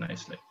documentation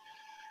nicely.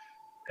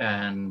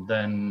 And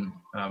then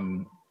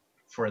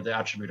for the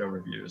attribute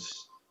overviews,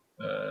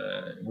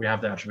 we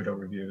have the attribute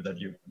overview that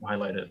you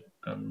highlighted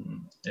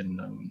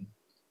in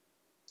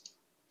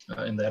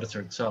the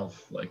editor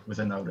itself, like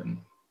within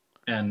Odin.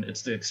 And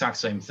it's the exact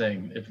same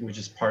thing. We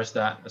just parse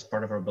that as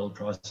part of our build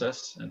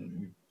process, and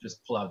we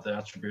just pull out the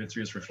attributes,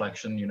 use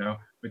reflection,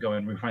 we go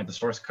in, we find the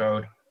source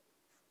code,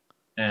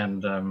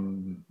 and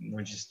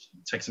we just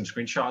take some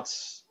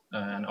screenshots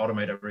and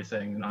automate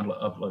everything and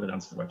upload it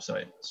onto the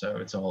website. So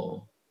it's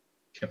all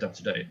kept up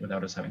to date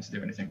without us having to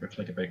do anything but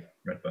click a big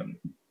red button.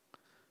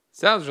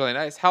 Sounds really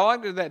nice. How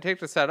long did that take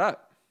to set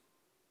up?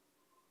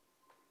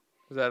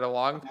 Was that a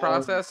long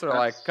process, or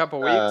like a couple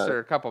weeks, or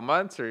a couple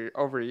months, or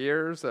over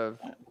years of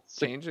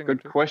changing?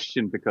 Good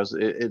question, because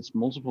it's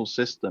multiple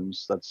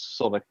systems that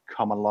sort of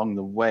come along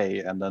the way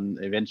and then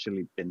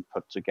eventually been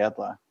put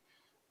together.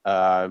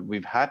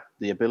 We've had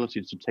the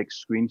ability to take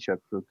screenshot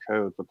through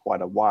code for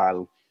quite a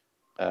while.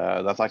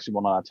 That's actually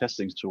one of our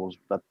testing tools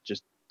that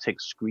just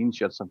takes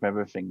screenshots of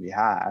everything we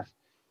have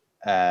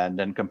and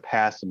then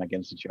compares them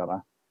against each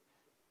other.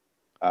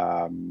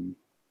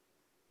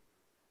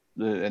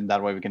 And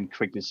that way we can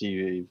quickly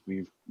see if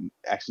we've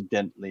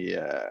accidentally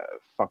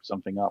fucked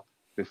something up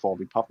before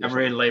we publish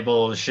Every it.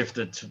 label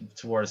shifted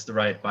towards the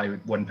right by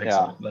 1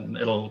 pixel, then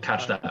it'll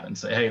catch that and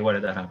say, hey, why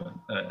did that happen?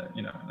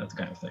 That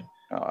kind of thing.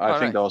 I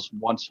think there was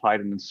once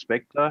hide-in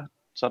inspector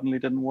suddenly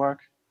didn't work.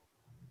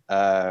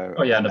 And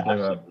it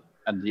blew up.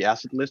 And the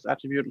asset list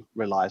attribute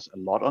relies a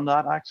lot on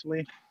that,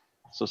 actually.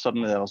 So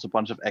suddenly there was a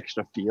bunch of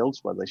extra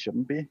fields where they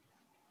shouldn't be.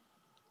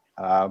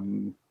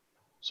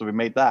 So we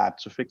made that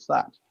to fix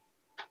that,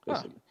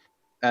 basically.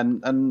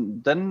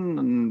 And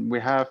then we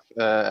have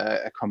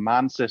a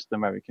command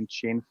system where we can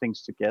chain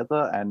things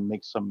together and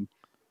make some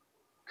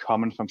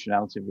common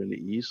functionality really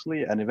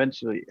easily. And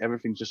eventually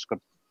everything just got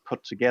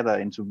put together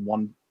into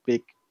one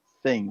big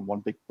thing,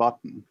 one big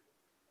button.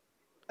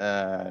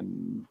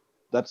 And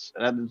that's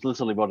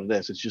literally what it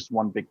is. It's just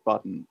one big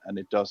button, and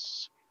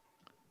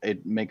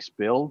it makes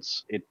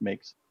builds. It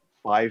makes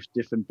 5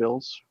 different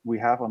builds we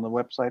have on the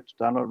website to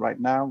download right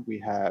now.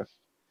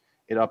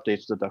 It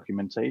updates the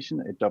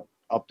documentation. It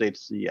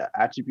updates the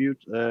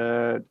attribute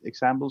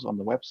examples on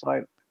the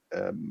website.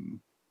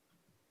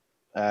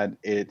 And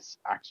it's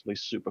actually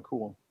super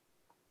cool.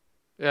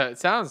 Yeah, it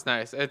sounds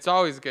nice. It's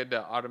always good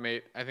to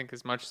automate, I think,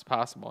 as much as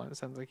possible. And it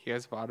sounds like you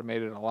guys have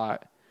automated a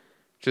lot.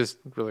 Just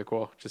really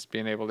cool. Just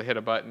being able to hit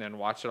a button and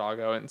watch it all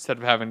go instead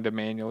of having to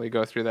manually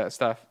go through that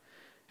stuff.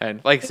 And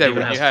like I said,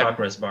 when you had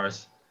progress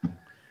bars.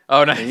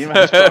 Oh, nice.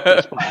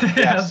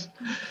 Yes.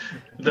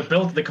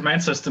 The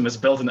command system is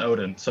built in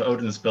Odin, so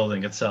Odin is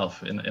building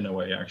itself in a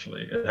way.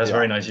 Actually, it has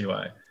very nice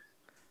UI.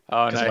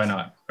 Oh, nice. Why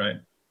not, right?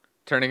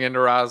 Turning into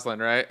Roslyn,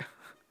 right?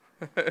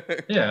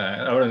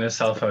 Yeah, Odin is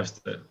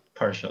self-hosted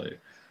partially.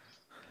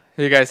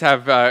 You guys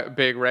have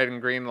big red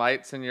and green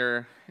lights in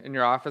your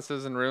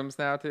offices and rooms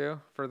now too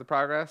for the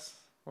progress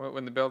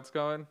when the build's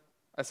going.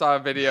 I saw a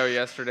video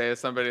yesterday of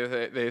somebody,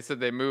 they said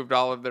they moved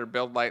all of their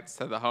build lights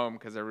to the home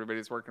because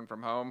everybody's working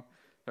from home.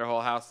 Their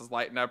whole house is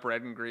lighting up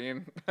red and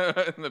green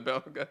and the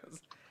build goes.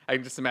 I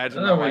can just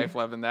imagine my wife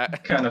loving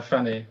that. Kind of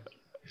funny.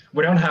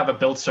 We don't have a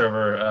build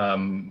server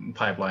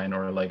pipeline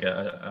or like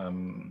a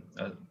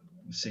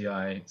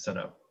CI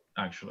setup,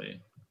 actually.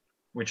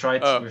 We've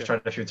tried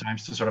a few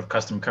times to sort of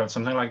custom code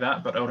something like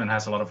that, but Odin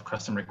has a lot of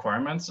custom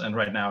requirements, and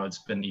right now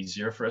it's been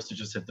easier for us to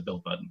just hit the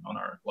build button on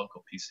our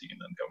local PC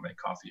and then go make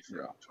coffee for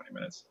 20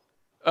 minutes.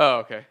 Oh,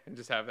 okay. And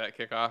just have that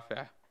kick off,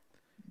 yeah.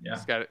 Yeah.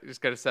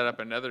 Just got to set up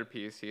another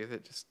PC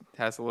that just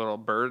has a little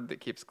bird that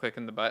keeps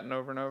clicking the button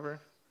over and over.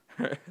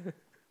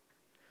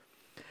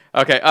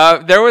 Okay.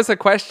 There was a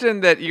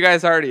question that you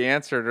guys already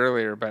answered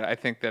earlier, but I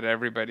think that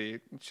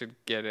everybody should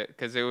get it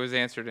because it was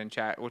answered in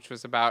chat, which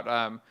was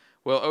about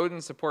Will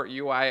Odin support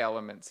UI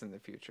elements in the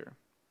future?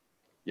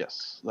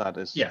 Yes, that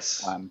is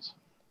planned.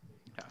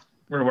 Yeah.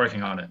 We're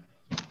working on it.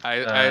 I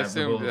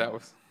assumed that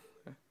was.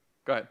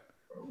 Go ahead.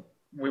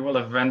 We will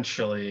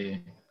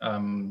eventually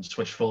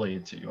switch fully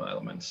to UI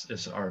elements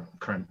is our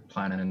current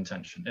plan and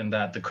intention, in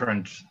that the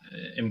current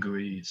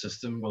ImGUI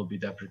system will be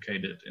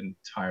deprecated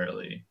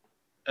entirely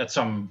at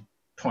some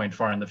point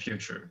far in the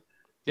future.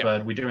 Yeah.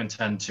 But we do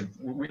intend to,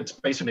 it's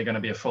basically going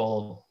to be a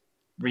full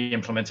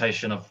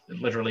re-implementation of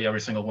literally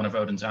every single one of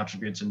Odin's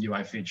attributes and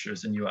UI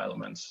features and UI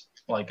elements.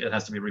 Like it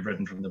has to be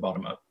rewritten from the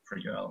bottom up for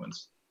UI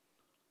elements.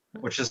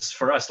 Which is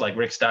for us, like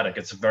we're ecstatic.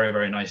 It's a very,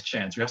 very nice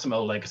chance. We have some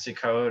old legacy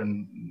code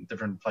in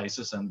different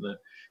places, and the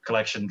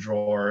collection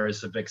drawer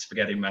is a big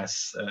spaghetti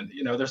mess. And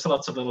you know, there's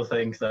lots of little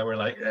things that we're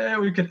like,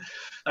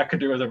 that could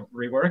do with a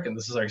rework, and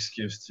this is our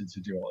excuse to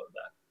do all of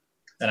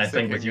that. And I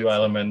think with UI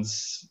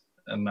elements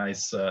and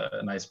nice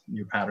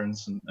new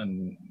patterns,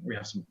 and we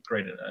have some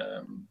great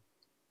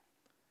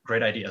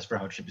ideas for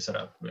how it should be set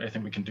up. I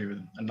think we can do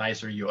a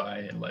nicer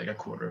UI in like a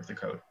quarter of the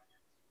code.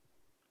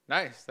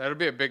 Nice. That'll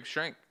be a big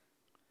shrink.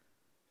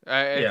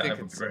 I think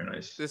that would be very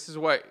nice. This is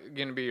going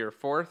to be your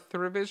 4th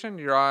revision.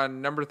 You're on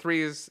number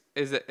 3. Is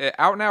it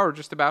out now or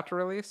just about to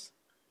release?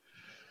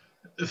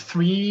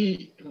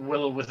 3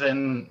 will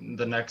within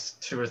the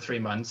next 2 or 3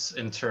 months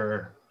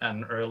enter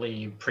an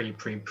early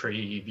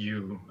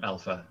preview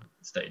alpha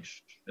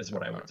stage. Is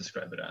what I would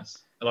describe it as.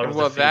 A lot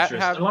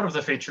of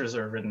the features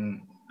are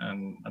written,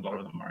 and a lot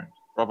of them aren't.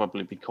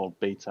 Probably be called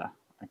beta.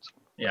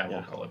 Actually. Yeah,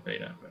 we'll call it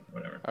beta, but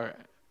whatever. All right,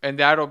 and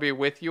that'll be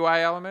with UI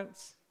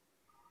elements.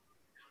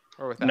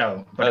 Or without?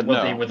 No, but it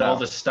will be with all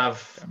the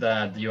stuff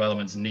that the UI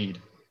elements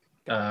need.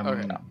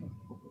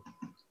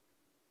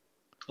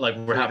 Like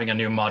we're having a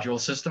new module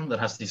system that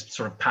has these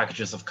sort of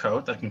packages of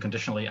code that can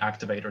conditionally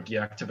activate or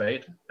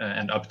deactivate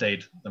and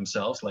update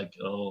themselves, like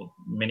a little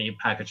mini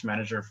package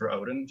manager for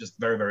Odin, just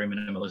very, very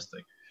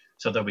minimalistic,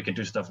 so that we can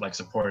do stuff like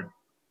support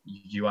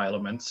UI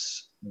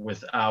elements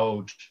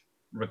without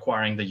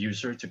requiring the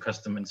user to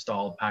custom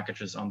install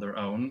packages on their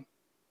own,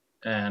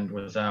 and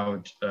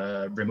without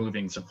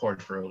removing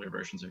support for earlier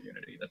versions of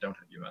Unity that don't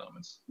have UI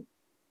elements.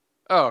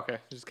 Oh, okay.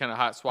 Just kind of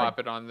hot swap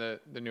it on the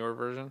newer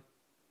version?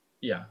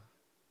 Yeah.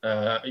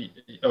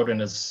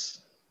 Odin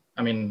is,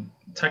 I mean,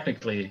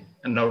 technically,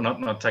 no,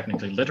 not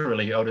technically,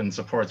 literally, Odin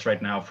supports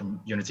right now from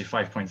Unity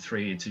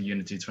 5.3 to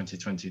Unity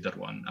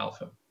 2020.1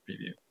 alpha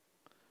preview.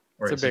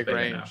 It's a big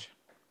range. Now.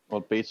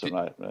 Well,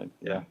 beta, right?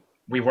 Yeah.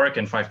 We work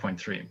in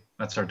 5.3.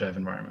 That's our dev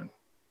environment.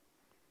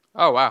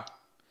 Oh, wow.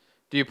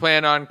 Do you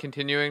plan on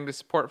continuing to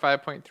support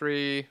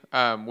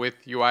 5.3 with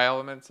UI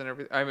elements and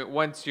everything? I mean,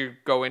 once you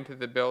go into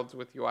the builds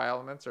with UI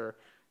elements, or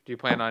do you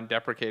plan on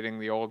deprecating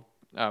the old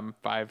 5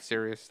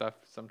 series stuff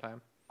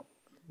sometime?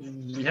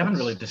 We haven't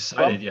really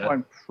decided yet.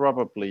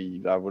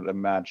 Probably, I would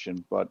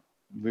imagine, but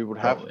we would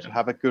have to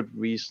have a good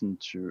reason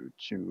to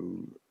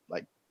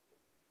like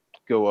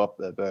go up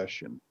the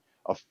version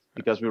of,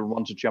 because we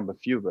want to jump a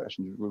few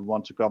versions. We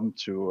want to come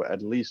to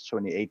at least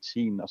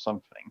 2018 or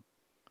something.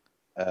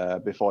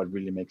 Before it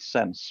really makes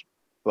sense,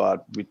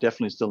 but we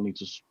definitely still need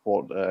to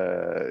support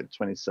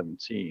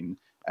 2017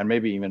 and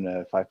maybe even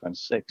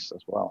 5.6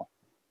 as well.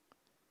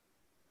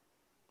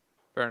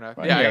 Fair enough.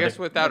 Right? Yeah, I guess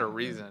without a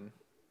reason.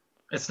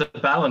 It's the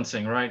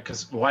balancing, right?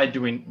 Because why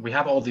do we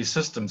have all these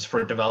systems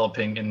for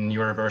developing in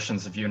newer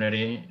versions of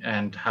Unity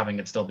and having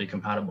it still be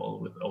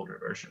compatible with older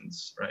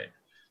versions, right?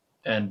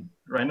 And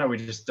right now we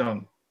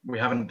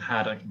haven't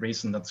had a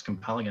reason that's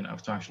compelling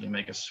enough to actually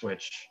make a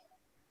switch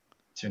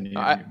to new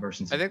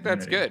versions. I think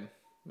that's good.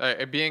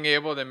 Being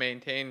able to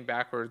maintain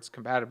backwards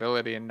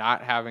compatibility and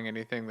not having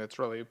anything that's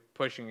really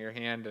pushing your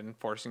hand and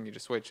forcing you to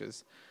switch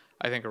is,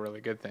 I think, a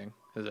really good thing.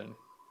 As in,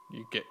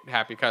 you get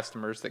happy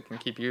customers that can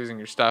keep using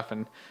your stuff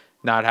and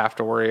not have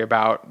to worry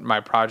about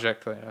my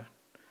project.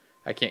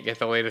 I can't get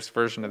the latest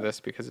version of this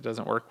because it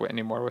doesn't work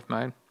anymore with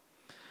mine.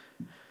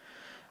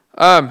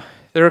 There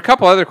are a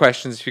couple other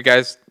questions. If you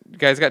guys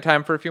got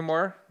time for a few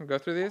more? We'll go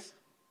through these.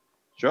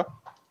 Sure.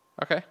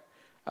 Okay.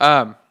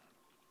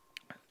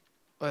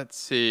 Let's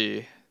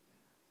see.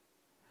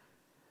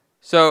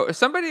 So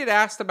somebody had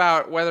asked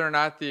about whether or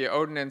not the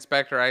Odin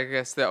inspector, I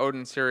guess the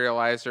Odin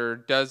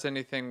serializer, does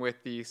anything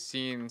with the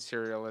scene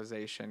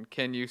serialization.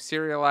 Can you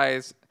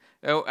serialize?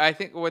 Oh, I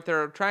think what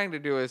they're trying to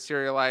do is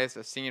serialize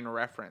a scene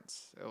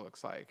reference, it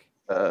looks like.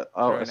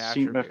 A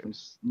scene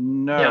reference?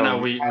 No. Yeah, no,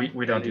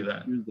 we don't do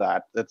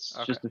that. That's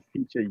just a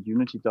feature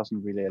Unity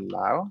doesn't really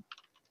allow.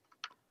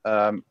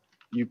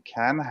 You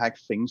can hack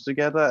things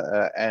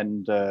together,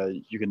 and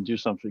you can do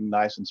something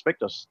nice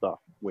inspector stuff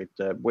with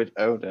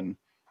Odin.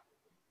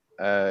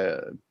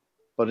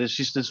 But it's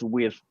just this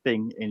weird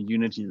thing in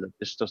Unity that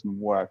this doesn't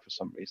work for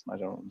some reason. I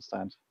don't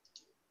understand.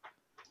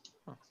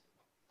 Huh.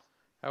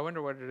 I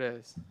wonder what it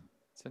is.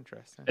 It's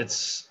interesting.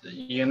 It's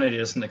Unity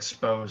doesn't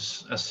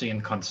expose a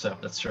scene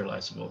concept that's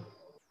serializable.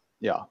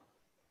 Yeah.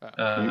 You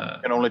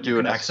can only do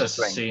an access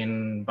a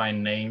scene by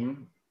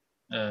name.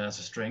 As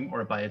a string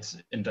or by its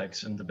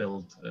index in the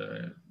build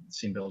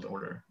scene build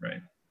order,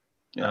 right?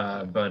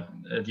 But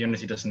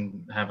Unity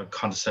doesn't have a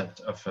concept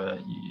of a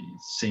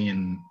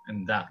scene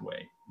in that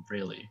way,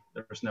 really.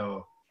 There's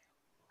no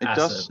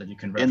asset that you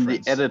can reference. In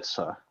the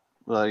editor,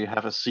 where you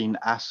have a scene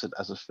asset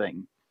as a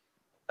thing,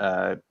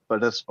 but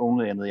that's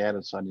only in the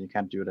editor, and you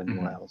can't do it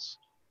anywhere else.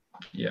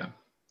 Yeah,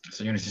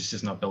 so Unity is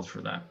just not built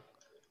for that.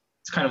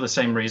 It's kind of the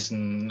same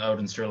reason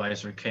Odin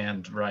Serializer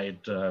can't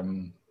write,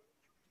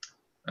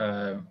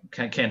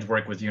 can't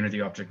work with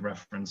Unity object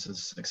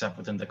references except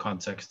within the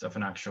context of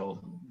an actual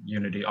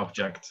Unity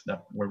object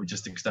where we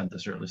just extend the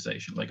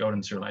serialization. Like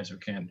Odin Serializer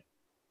can't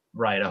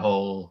write a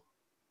whole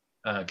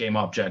game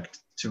object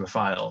to a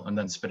file and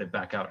then spit it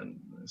back out in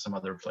some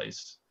other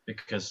place,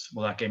 because,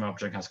 well, that game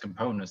object has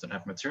components that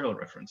have material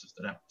references,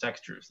 that have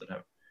textures, that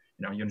have,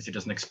 Unity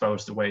doesn't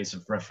expose the ways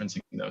of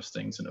referencing those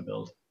things in a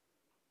build.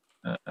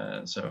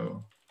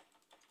 So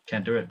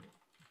can't do it.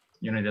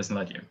 Unity doesn't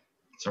let you.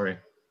 Sorry.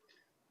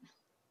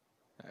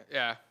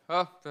 Yeah.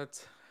 Well,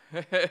 that's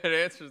it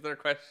answers their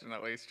question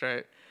at least,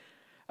 right?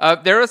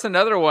 There was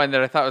another one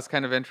that I thought was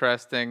kind of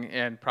interesting,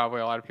 and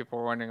probably a lot of people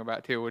were wondering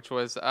about too, which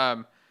was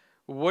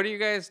what are you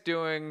guys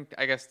doing,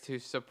 I guess, to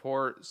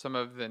support some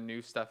of the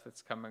new stuff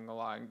that's coming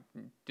along?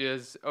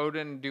 Does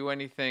Odin do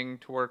anything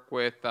to work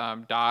with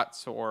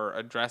dots or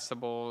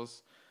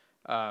addressables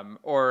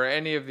or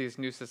any of these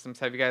new systems?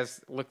 Have you guys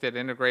looked at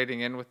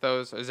integrating in with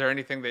those? Is there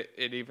anything that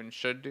it even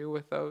should do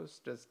with those?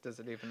 Does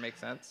it even make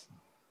sense?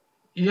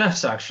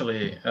 Yes,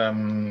 actually,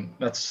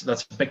 that's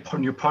a big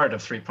new part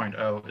of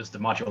 3.0 is the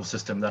module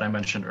system that I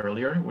mentioned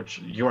earlier, which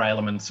your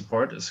element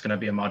support is going to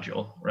be a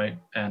module, right?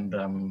 And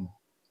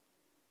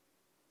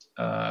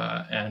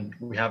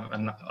we have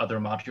another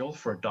module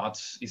for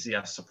dots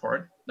ECS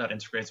support that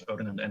integrates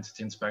Odin and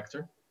Entity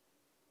Inspector,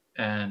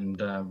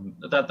 and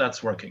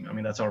that's working. I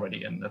mean, that's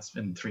already in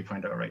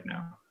 3.0 right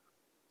now,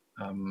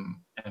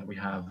 and we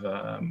have.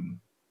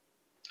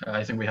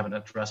 I think we have an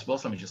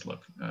addressables. Let me just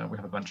look. We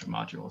have a bunch of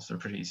modules. They're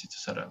pretty easy to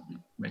set up. We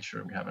make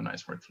sure we have a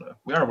nice workflow.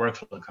 We are a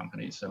workflow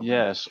company, so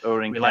yes,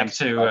 we like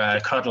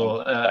to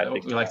cuddle.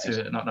 We like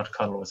to not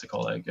cuddle. What's it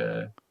called? Like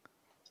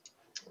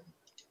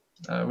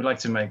we like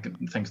to make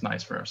things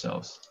nice for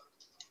ourselves.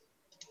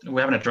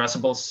 We have an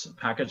addressables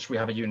package. We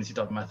have a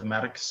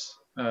Unity.mathematics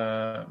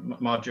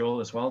module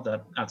as well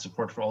that adds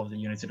support for all of the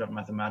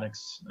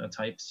Unity.mathematics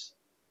types.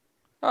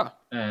 Oh.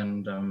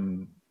 And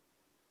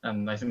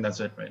I think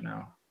that's it right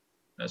now.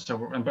 So,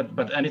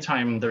 but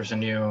anytime there's a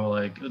new,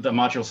 like the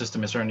module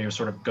system is our new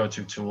sort of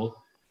go-to tool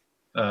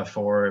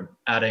for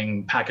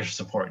adding package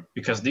support,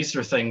 because these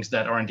are things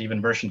that aren't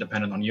even version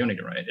dependent on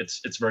Unity, right?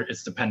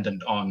 It's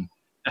dependent on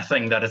a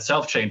thing that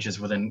itself changes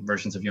within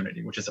versions of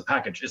Unity, which is a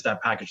package. Is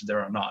that package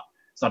there or not?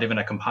 It's not even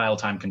a compile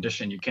time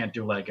condition. You can't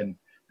do like an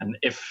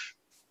if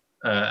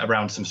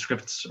around some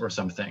scripts or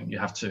something. You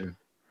have to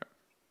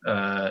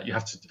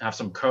have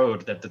some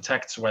code that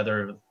detects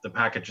whether the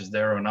package is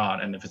there or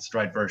not, and if it's the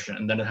right version,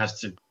 and then it has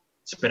to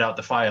spit out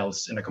the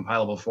files in a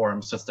compilable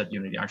form such that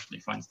Unity actually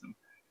finds them.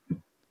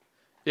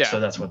 Yeah. So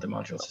that's what the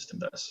module system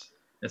does.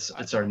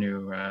 It's our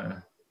new,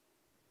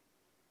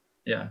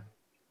 yeah.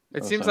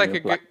 It seems like a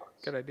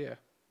good idea.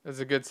 It's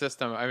a good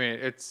system. I mean,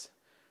 it's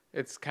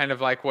kind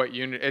of like what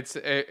Unity.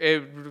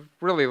 It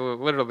really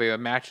literally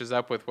matches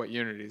up with what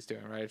Unity's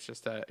doing, right? It's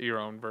just your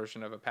own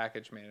version of a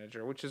package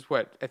manager, which is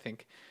what I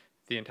think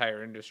the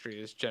entire industry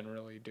is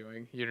generally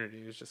doing.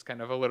 Unity is just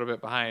kind of a little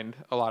bit behind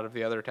a lot of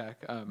the other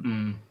tech,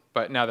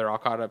 but now they're all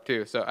caught up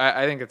too. So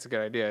I think it's a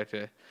good idea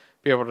to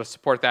be able to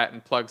support that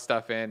and plug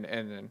stuff in,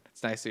 and then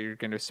it's nice that you're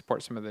going to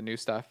support some of the new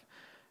stuff.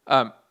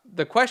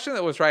 The question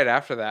that was right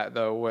after that,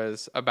 though,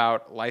 was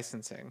about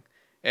licensing.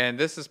 And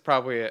this is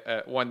probably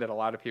one that a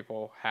lot of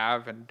people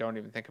have and don't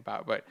even think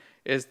about, but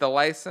is the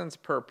license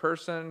per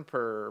person,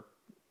 per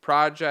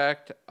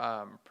project,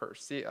 per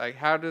seat? Like,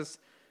 how does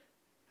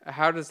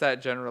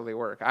that generally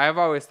work? I've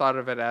always thought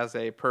of it as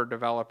a per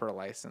developer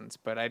license,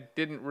 but I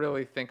didn't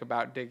really think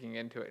about digging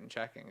into it and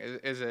checking.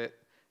 Is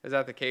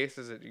that the case?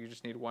 Is it you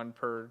just need one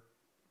per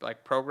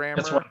like programmer?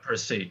 It's one per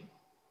seat.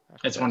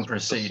 Okay. It's one per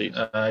seat.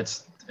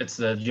 It's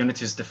the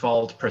Unity's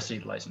default per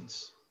seat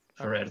license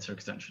for editor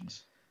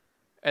extensions.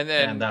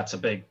 And that's a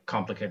big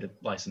complicated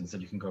license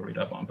that you can go read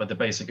up on. But the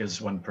basic is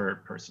one per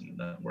person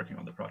working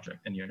on the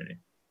project in Unity.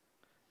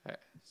 Okay.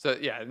 So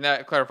yeah, and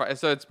that clarifies.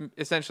 So it's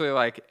essentially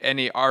like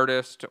any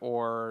artist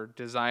or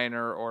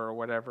designer or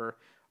whatever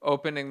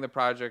opening the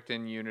project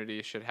in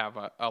Unity should have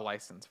a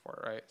license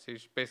for it, right? So you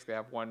should basically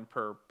have one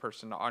per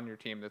person on your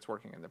team that's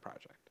working in the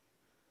project.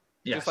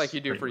 Yes, just like you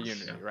do for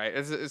Unity, yeah. Right?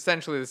 It's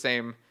essentially the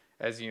same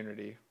as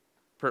Unity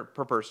per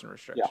person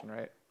restriction, yeah.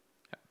 Right?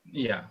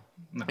 Yeah.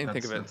 No, think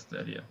of it. That's the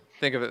idea.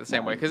 Think of it the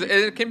same way, because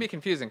it can be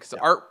confusing. Because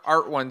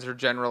art ones are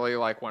generally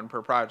like one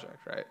per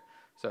project, right?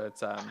 So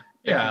it's it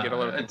can get a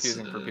little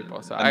confusing for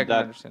people. So I can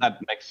understand. That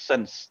makes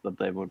sense that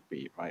they would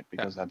be, right?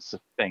 Because that's the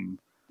thing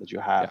that you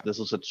have. Yeah. This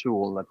is a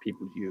tool that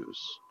people use.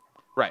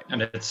 Right.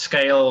 And it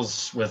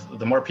scales with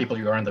the more people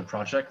you are in the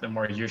project, the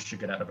more use you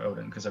get out of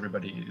Odin, because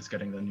everybody is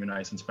getting the new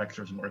nice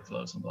inspectors and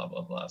workflows and blah,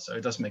 blah, blah. So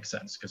it does make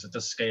sense because it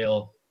does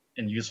scale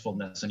in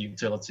usefulness and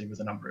utility with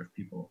a number of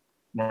people.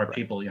 more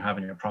people you have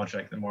in your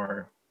project, the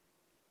more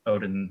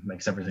Odin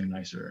makes everything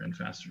nicer and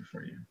faster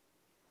for you.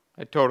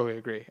 I totally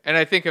agree. And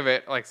I think of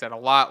it, like I said, a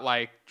lot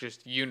like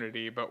just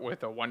Unity, but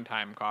with a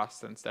one-time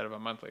cost instead of a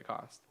monthly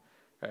cost,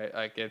 right?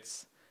 Like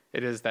it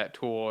is that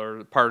tool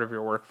or part of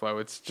your workflow.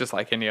 It's just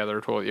like any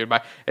other tool you'd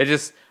buy. I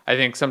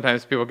think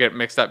sometimes people get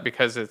mixed up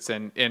because it's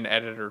an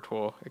in-editor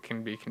tool. It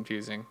can be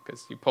confusing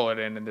because you pull it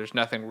in and there's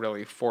nothing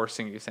really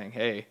forcing you saying,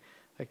 hey,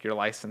 like your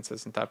license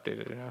isn't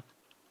updated enough.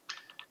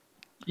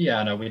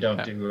 Yeah, no, we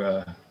don't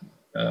do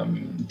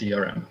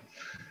DRM.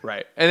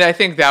 Right. And I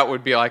think that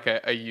would be like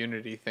a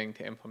Unity thing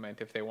to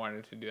implement if they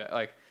wanted to do that.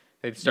 Like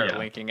they'd start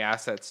linking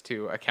assets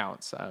to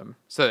accounts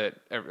so that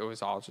it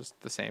was all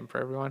just the same for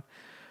everyone.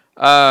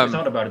 We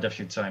thought about it a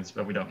few times,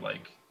 but we don't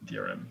like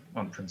DRM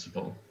on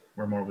principle.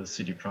 We're more with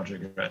CD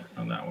Projekt Red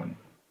on that one.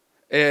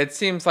 It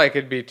seems like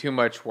it'd be too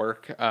much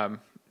work,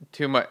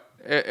 too much,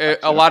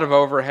 a lot of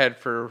overhead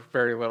for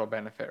very little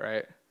benefit,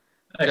 right?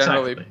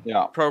 Exactly.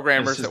 Generally,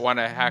 programmers that want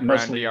to hack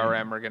around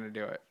DRM are going to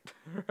do it.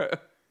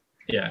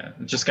 Yeah,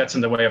 it just gets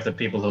in the way of the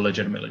people who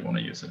legitimately want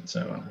to use it.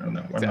 So I don't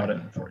know. We're not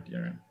in for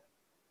DRM.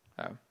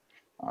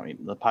 I mean,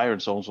 the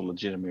pirates also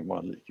legitimately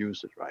want to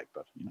use it, right?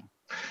 But you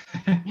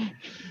know,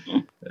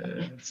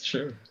 it's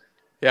true.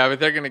 Yeah, but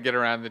they're going to get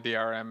around the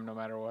DRM no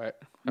matter what.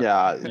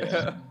 Yeah.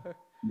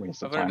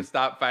 I've learned to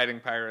stop fighting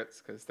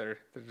pirates because they're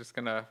just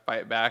going to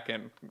fight back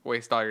and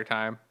waste all your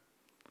time.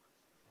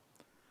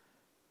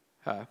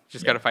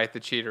 Just got to fight the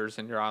cheaters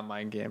in your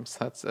online games.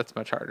 That's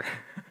much harder.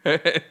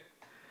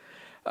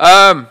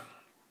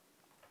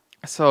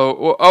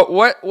 So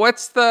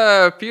what's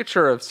the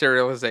future of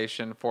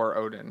serialization for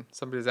Odin?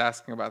 Somebody's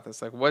asking about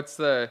this. Like, what's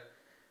the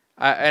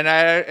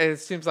it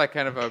seems like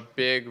kind of a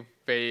big,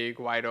 vague,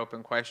 wide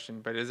open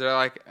question. But is there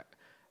like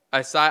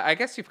I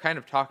guess you've kind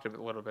of talked a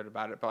little bit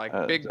about it, but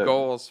like big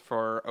goals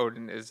for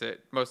Odin? Is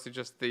it mostly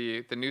just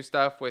the new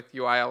stuff with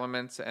UI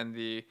elements and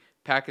the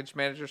package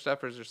manager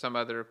stuff, or is there some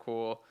other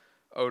cool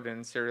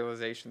Odin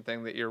serialization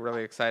thing that you're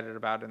really excited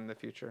about in the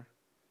future?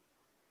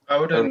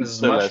 Odin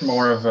is much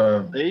more of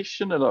a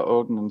serialization or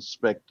Odin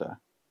Inspector.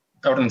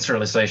 Odin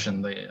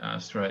serialization, they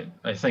asked, right?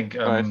 I think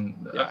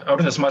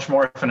Odin is much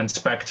more of an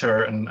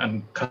inspector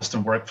and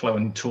custom workflow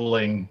and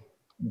tooling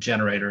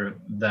generator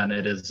than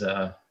it is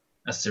a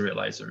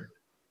serializer,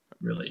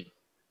 really.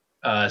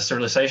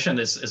 Serialization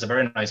is a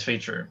very nice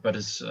feature, but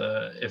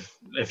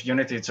if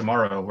Unity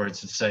tomorrow were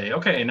to say,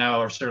 okay, now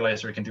our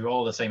serializer can do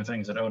all the same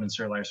things that Odin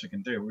serializer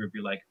can do, we would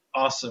be like,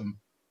 awesome,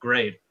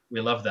 great,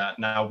 we love that.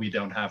 Now we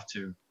don't have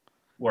to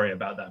worry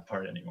about that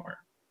part anymore,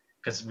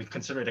 because we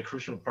consider it a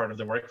crucial part of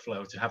the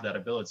workflow to have that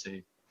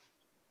ability.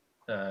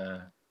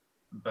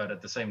 But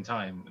at the same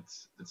time,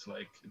 it's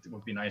like it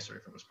would be nicer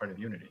if it was part of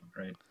Unity,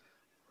 right?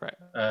 Right.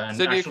 And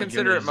so do you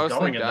consider it mostly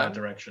going done? in that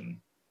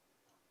direction?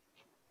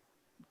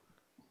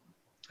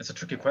 It's a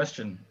tricky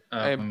question.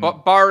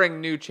 Barring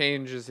new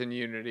changes in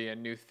Unity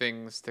and new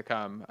things to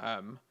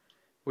come,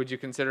 would you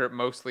consider it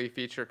mostly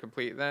feature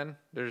complete then?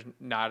 There's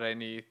not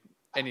anything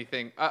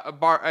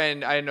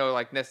and I know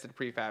like nested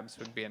prefabs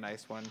would be a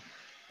nice one,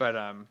 but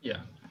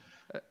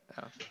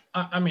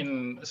I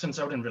mean, since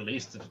Odin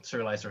released, the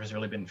serializer has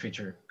really been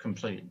feature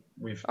complete.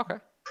 We've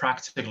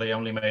practically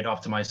only made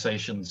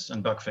optimizations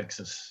and bug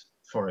fixes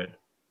for it.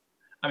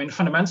 I mean,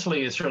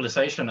 fundamentally,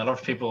 serialization, a lot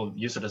of people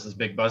use it as this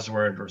big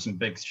buzzword or some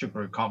big,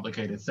 super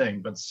complicated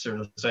thing, but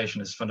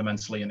serialization is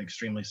fundamentally an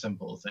extremely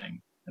simple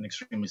thing, an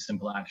extremely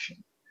simple action.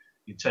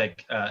 You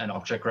take an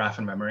object graph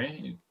in memory,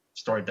 you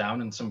store it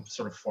down in some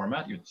sort of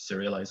format, you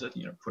serialize it,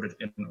 put it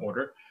in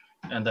order,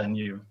 and then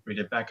you read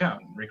it back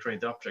out and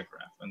recreate the object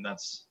graph. And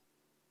that's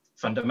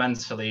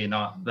fundamentally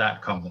not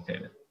that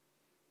complicated.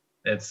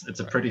 It's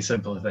a pretty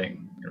simple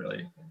thing,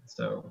 really.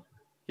 So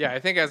yeah, I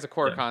think as a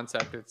core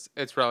concept,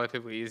 it's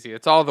relatively easy.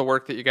 It's all the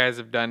work that you guys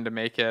have done to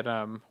make it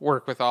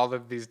work with all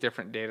of these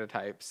different data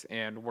types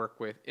and work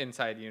with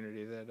inside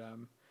Unity that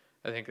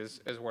I think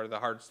is where the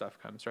hard stuff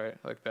comes, right?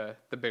 Like the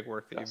big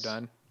work that you've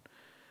done,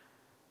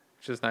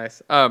 which is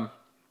nice. And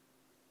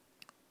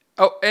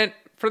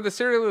for the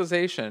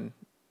serialization,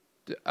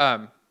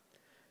 I'm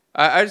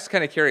just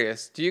kind of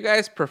curious. Do you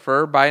guys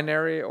prefer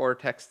binary or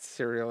text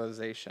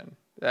serialization?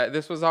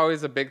 This was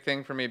always a big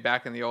thing for me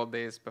back in the old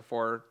days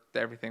before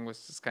everything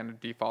was just kind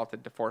of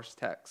defaulted to force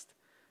text.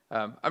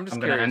 I'm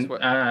just curious.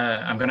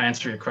 I'm going to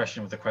answer your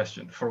question with a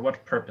question. For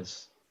what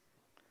purpose?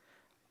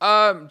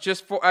 For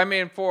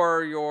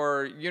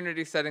your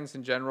Unity settings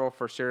in general,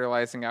 for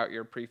serializing out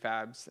your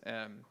prefabs.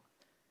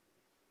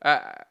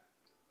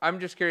 I'm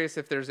just curious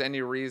if there's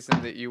any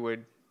reason that you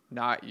would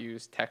not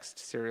use text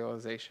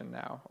serialization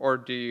now, or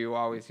do you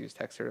always use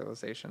text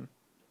serialization?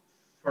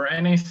 For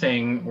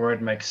anything where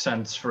it makes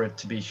sense for it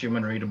to be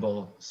human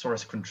readable,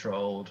 source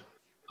controlled,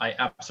 I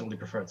absolutely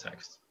prefer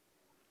text.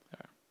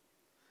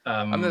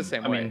 I'm the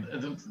same way.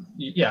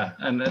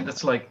 And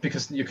it's like,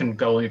 because you can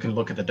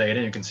look at the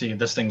data, you can see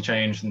this thing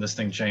changed and this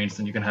thing changed,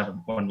 and you can have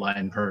one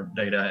line per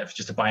data. If it's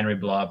just a binary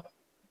blob,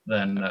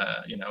 then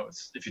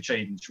if you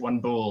change one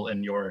bool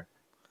in your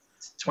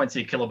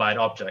 20 kilobyte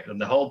object, and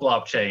the whole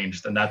blob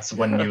changed, and that's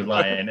one new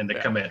line in the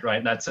commit,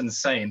 right? That's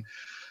insane.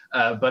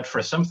 But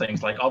for some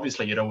things, like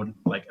obviously you don't want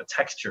like a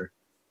texture.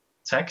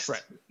 Text?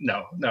 Right.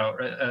 No.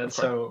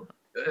 So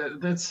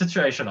it's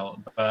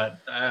situational, but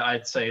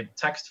I'd say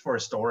text for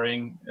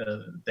storing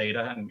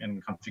data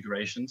and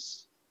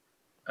configurations,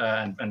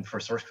 and for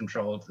source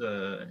controlled,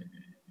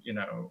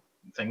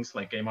 things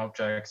like game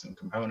objects and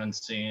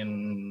components,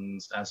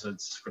 scenes,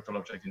 assets, scriptable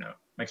object,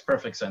 makes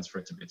perfect sense for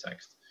it to be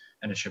text,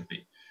 and it should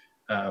be.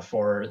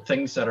 For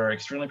things that are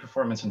extremely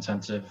performance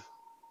intensive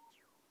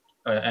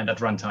and at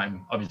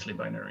runtime, obviously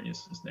binary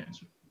is the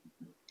answer.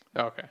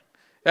 Okay.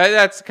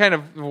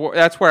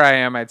 That's where I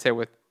am, I'd say,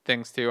 with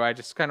things too. I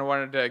just kind of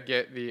wanted to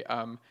get the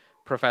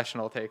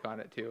professional take on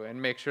it too,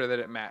 and make sure that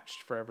it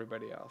matched for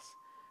everybody else.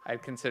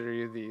 I'd consider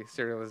you the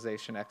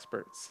serialization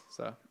experts,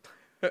 so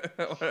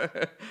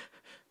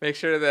make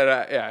sure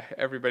that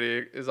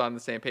everybody is on the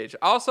same page.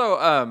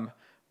 Also,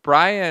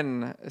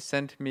 Brian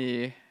sent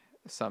me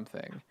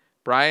something.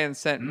 Brian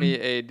sent me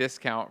a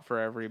discount for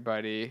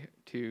everybody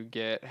to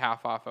get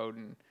half off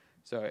Odin.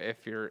 So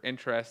if you're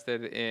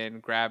interested in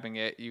grabbing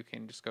it, you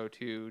can just go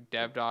to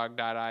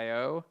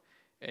devdog.io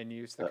and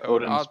use the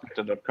code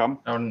ODINinspector.com.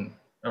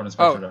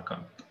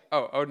 ODINinspector.com.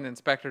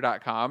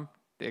 ODINinspector.com.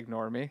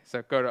 Ignore me.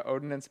 So go to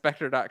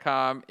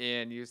ODINinspector.com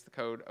and use the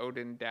code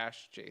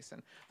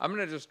ODIN-JASON. I'm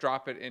going to just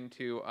drop it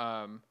into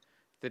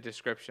the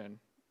description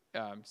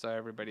so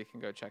everybody can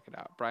go check it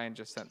out. Brian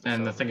just sent this.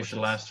 And I think it should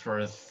last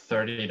for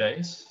 30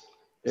 days.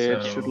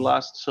 It should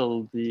last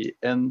till the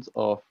end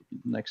of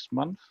next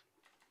month.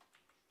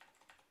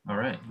 All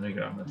right, there you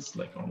go. That's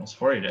like almost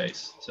 40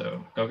 days.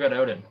 So go get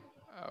Odin.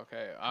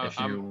 Okay. If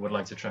you would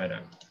like to try it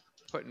out.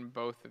 Putting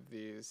both of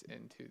these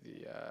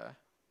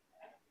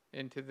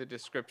into the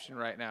description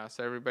right now.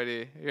 So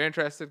everybody, if you're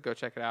interested, go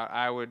check it out.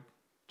 I would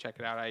check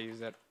it out. I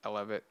use it. I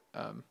love it.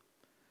 I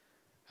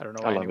don't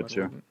know why anyone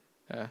wouldn't.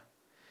 Yeah.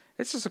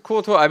 It's just a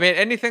cool tool. I mean,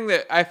 anything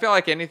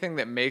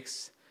that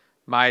makes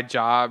my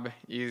job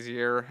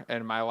easier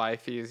and my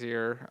life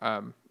easier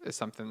is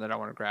something that I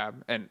want to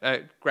grab. And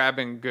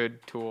grabbing good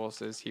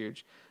tools is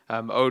huge.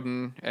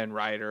 Odin and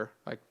Rider,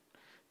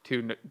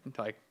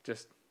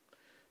 just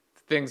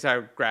things I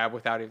grab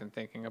without even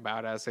thinking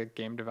about as a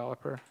game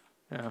developer.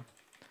 Yeah.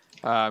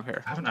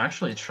 Here. I haven't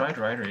actually tried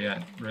Rider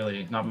yet.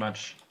 Really, not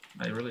much.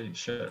 I really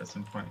should at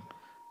some point.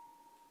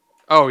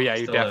 Oh yeah,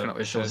 you Still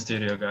definitely a Visual should.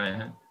 Studio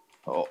guy.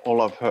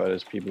 All I've heard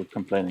is people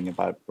complaining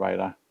about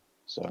Rider.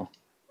 So.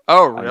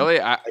 Oh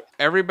really?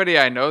 Everybody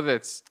I know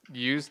that's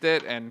used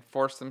it and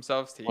forced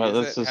themselves to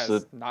use it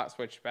has not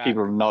switched back.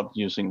 People not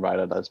using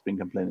Rider that's been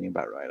complaining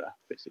about Rider,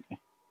 basically.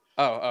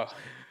 Oh.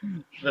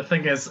 The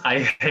thing is, I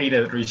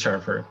hated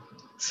ReSharper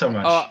so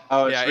much.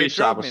 Oh, yeah, it's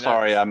ReSharper.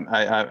 Sorry,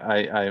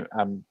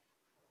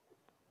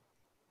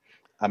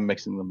 I'm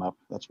mixing them up.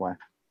 That's why.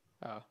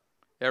 Oh,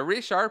 yeah.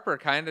 ReSharper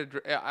kind of.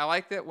 I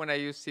liked it when I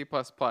used C++.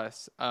 Back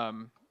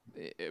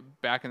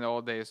in the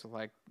old days,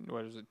 with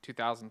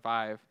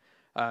 2005.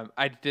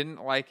 I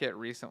didn't like it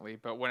recently,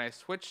 but when I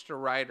switched to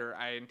Rider,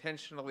 I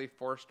intentionally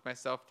forced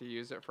myself to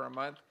use it for a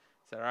month.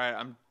 Said, all right,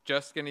 I'm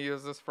just going to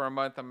use this for a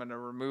month. I'm going to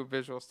remove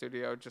Visual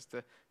Studio just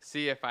to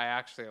see if I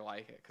actually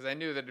like it. Because I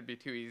knew that it'd be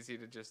too easy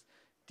to just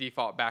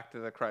default back to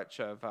the crutch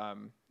of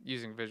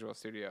using Visual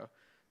Studio.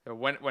 So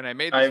when I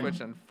made the switch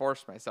and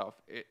forced myself,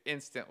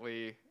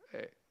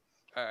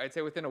 I'd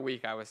say within a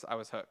week, I was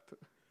hooked.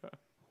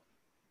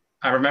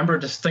 I remember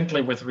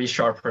distinctly with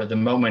ReSharper the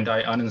moment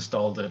I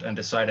uninstalled it and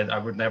decided I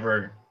would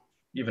never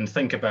even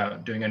think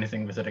about doing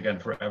anything with it again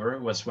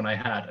forever was when I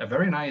had a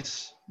very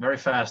nice, very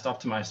fast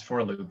optimized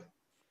for loop.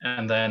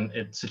 And then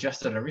it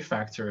suggested a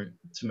refactor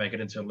to make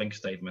it into a link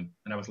statement.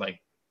 And I was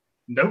like,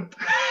 nope,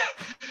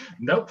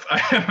 nope,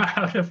 I'm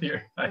out of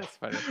here. That's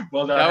funny.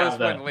 Well, that was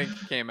when Link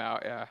came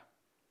out, yeah.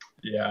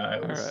 Yeah,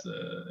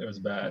 it was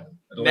bad.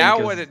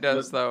 Now what it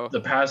does, though...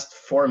 The past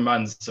 4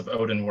 months of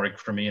Odin work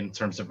for me in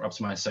terms of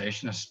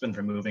optimization has been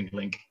removing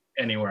Link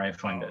anywhere I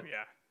find it.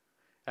 Yeah.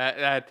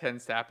 That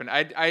tends to happen.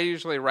 I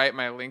usually write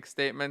my link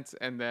statements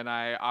and then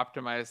I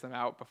optimize them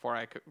out before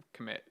I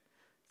commit.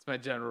 It's my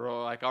general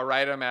rule. I'll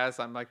write them as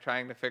I'm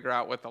trying to figure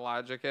out what the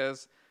logic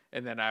is,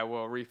 and then I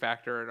will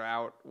refactor it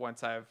out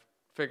once I've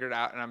figured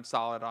out and I'm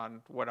solid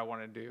on what I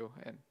want to do,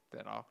 and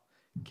then I'll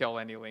kill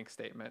any link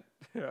statement.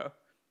 Yeah.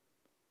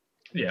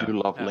 I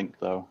do love Link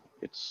though.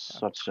 It's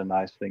such a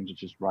nice thing to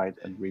just write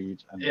and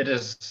read. And it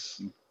is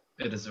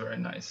very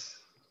nice.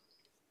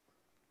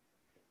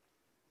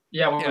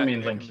 Yeah, I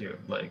mean Link Q,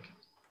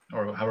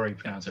 or however you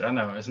pronounce it. I don't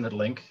know, isn't it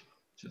Link?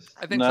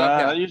 I think so.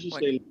 Yeah. I usually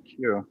say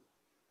Q.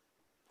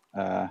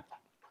 I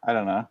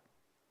don't know.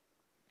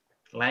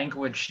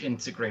 Language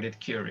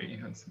integrated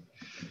query.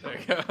 There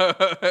you go.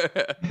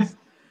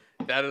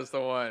 That is the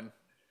one.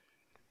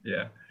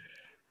 Yeah.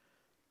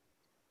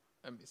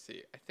 Let me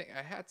see. I think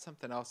I had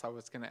something else I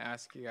was going to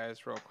ask you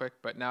guys real quick,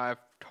 but now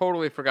I've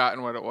totally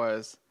forgotten what it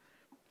was.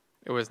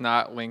 It was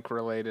not Link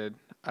related.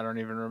 I don't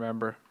even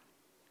remember.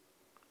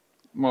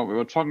 Well, we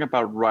were talking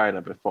about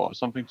Rider before.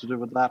 Something to do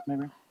with that,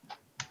 maybe?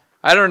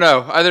 I don't know.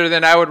 Other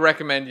than I would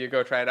recommend you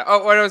go try it out.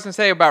 Oh, what I was gonna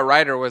say about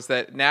Rider was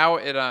that now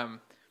it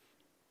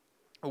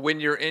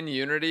when you're in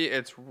Unity,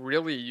 it's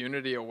really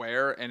Unity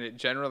aware, and it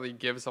generally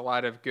gives a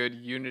lot of good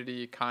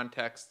Unity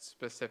context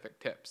specific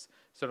tips.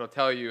 So it'll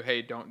tell you,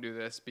 hey, don't do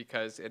this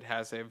because it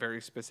has a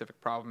very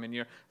specific problem in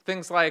you.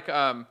 Things like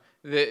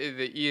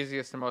the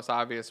easiest and most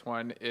obvious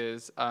one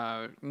is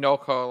null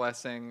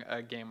coalescing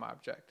a game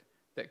object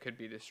that could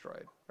be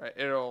destroyed. Right?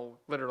 It'll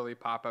literally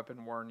pop up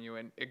and warn you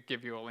and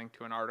give you a link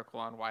to an article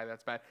on why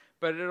that's bad.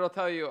 But it'll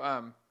tell you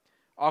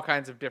all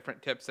kinds of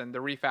different tips, and the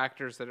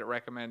refactors that it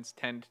recommends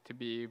tend to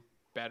be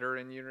better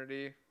in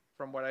Unity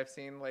from what I've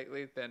seen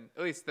lately than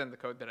the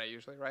code that I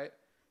usually write.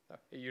 So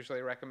it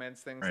usually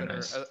recommends things Very that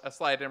nice. are a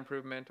slight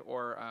improvement,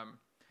 or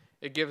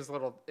it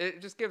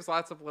just gives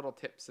lots of little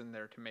tips in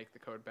there to make the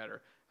code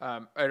better.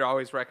 It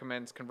always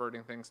recommends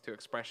converting things to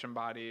expression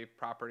body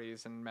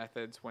properties and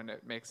methods when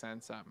it makes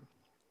sense. A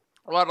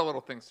lot of little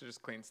things to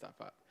just clean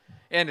stuff up,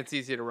 and it's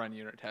easy to run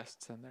unit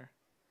tests in there.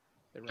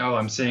 Oh,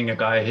 I'm seeing a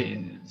guy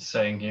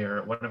saying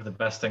here, one of the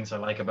best things I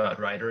like about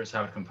Rider is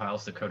how it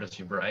compiles the code as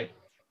you write.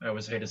 I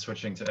always hated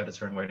switching to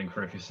editor and waiting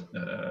for a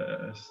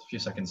few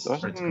seconds for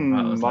it to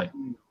compile. It's like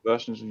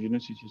versions of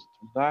Unity just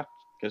do that,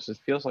 because it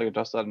feels like it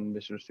does that in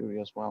Visual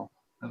Studio as well.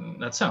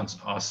 that sounds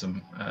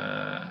awesome.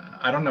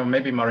 I don't know,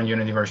 maybe modern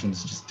Unity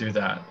versions just do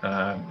that.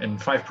 In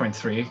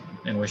 5.3,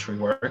 in which we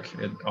work,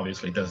 it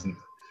obviously doesn't.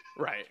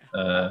 Right.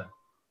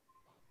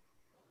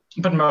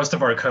 But most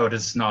of our code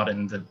is not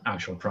in the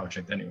actual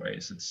project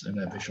anyways. It's in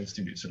a Visual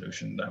Studio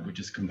solution that we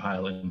just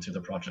compile into the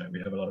project. We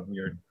have a lot of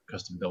weird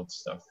custom built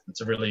stuff.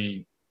 It's a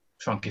really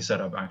funky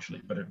setup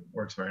actually, but it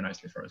works very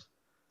nicely for us.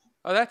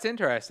 Oh, that's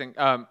interesting.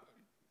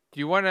 Do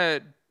you want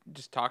to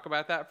just talk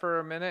about that for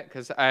a minute?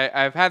 Because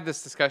I've had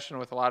this discussion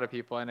with a lot of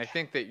people, and I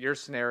think that your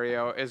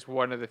scenario is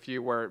one of the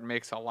few where it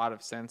makes a lot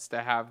of sense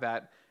to have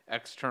that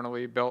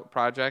externally built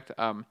project.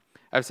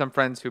 I have some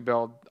friends who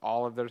build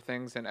all of their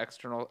things in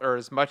external, or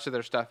as much of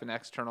their stuff in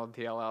external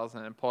DLLs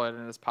and then pull it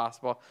in as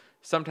possible.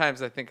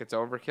 Sometimes I think it's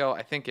overkill.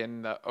 I think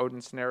in the Odin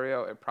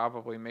scenario, it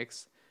probably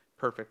makes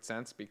perfect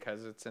sense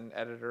because it's an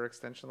editor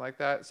extension like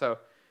that. So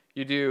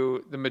you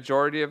do the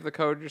majority of the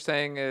code you're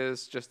saying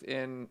is just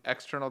in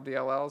external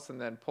DLLs and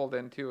then pulled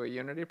into a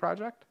Unity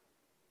project?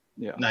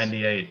 Yeah.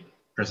 98%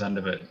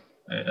 of it,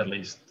 at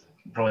least.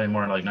 Probably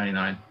more like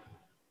 99.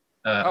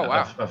 Oh,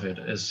 wow. Of it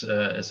is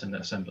in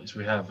assemblies.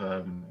 We have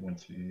 1,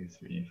 2,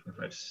 3, 4,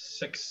 5,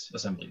 6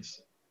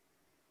 assemblies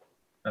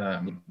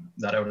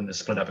that Odin is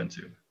split up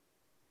into.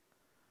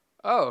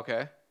 Oh,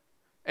 okay.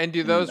 And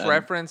do those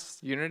reference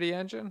Unity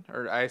engine,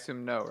 or I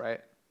assume no,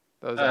 right?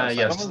 Those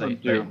yes, they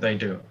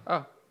do.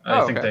 Oh,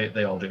 I think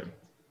they all do.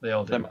 They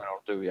all do. They might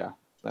all do, yeah.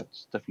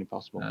 That's definitely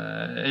possible.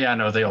 Yeah,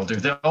 no, they all do.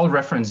 They all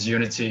reference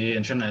Unity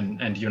engine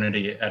and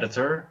Unity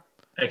editor,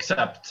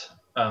 except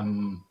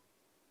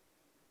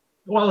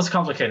well, it's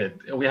complicated.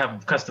 We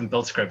have custom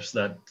build scripts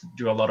that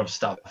do a lot of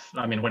stuff.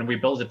 I mean, when we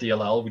build a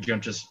DLL, we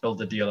don't just build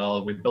the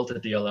DLL. We build a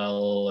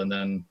DLL, and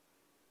then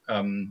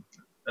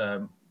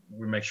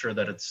we make sure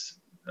that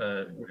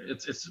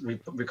we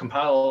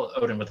compile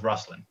Odin with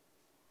Roslyn.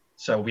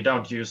 So we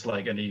don't use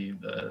like any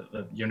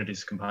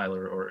Unity's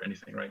compiler or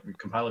anything, right? We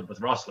compile it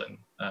with Roslyn,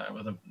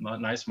 with a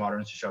nice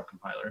modern C#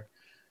 compiler,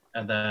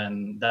 and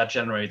then that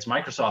generates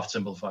Microsoft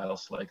symbol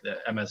files like the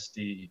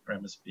MSD or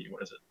MSB.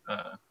 What is it?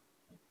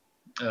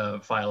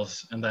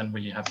 Files, and then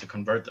we have to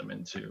convert them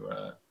into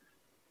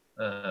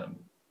or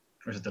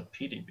is it the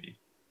PDB?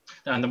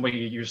 And then we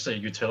use a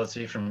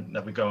utility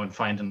that we go and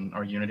find in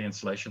our Unity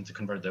installation to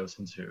convert those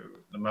into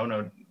the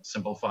mono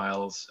symbol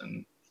files,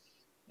 and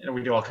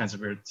we do all kinds of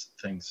weird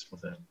things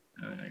with it.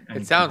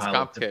 It sounds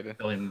complicated. A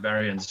billion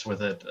variants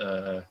with it,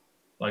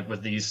 like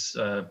with these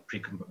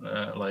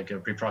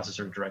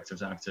preprocessor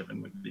directives active,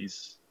 and with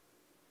these,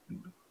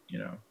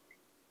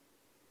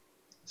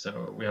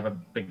 So we have a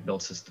big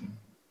build system.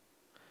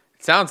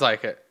 Sounds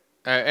like it,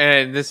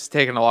 and this has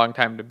taken a long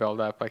time to build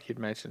up, like you'd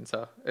mentioned.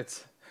 So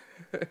it's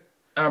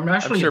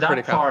actually sure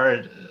that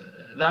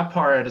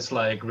part is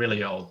like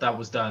really old. That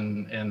was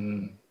done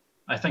in,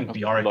 I think,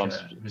 Bjarke,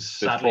 who's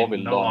sadly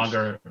no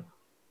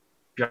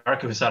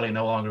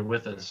longer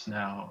with us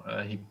now.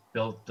 He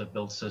built the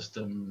build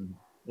system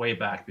way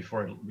back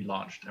before we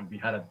launched, and we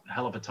had a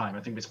hell of a time.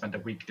 I think we spent a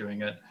week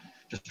doing it,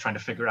 just trying to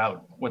figure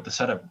out what the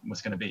setup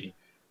was going to be.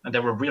 And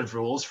there were weird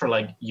rules for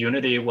like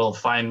Unity will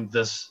find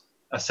this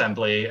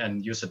assembly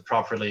and use it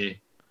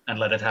properly and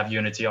let it have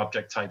Unity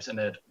object types in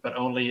it, but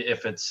only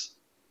if it's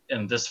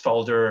in this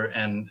folder,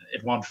 and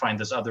it won't find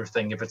this other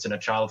thing if it's in a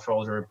child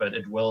folder, but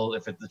it will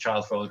if the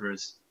child folder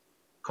is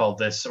called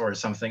this or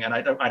something. And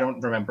I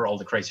don't remember all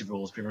the crazy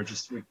rules. We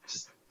just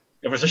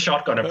it was a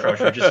shotgun approach.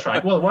 We're just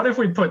trying, well, what if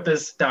we put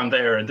this down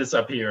there and this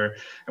up here,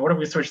 and what if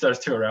we switch those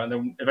two around?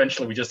 And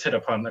eventually we just hit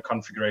upon a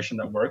configuration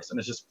that works, and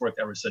it's just worked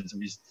ever since. And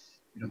we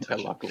don't touch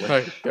it.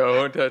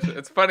 Don't touch it.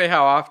 It's funny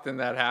how often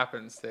that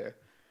happens too.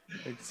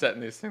 Like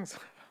setting these things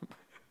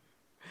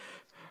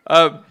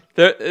up.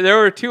 There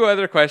were two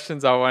other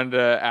questions I wanted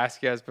to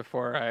ask you guys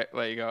before I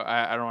let you go.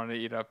 I don't want to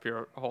eat up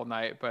your whole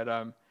night, but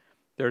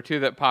There are two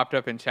that popped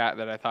up in chat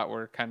that I thought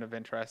were kind of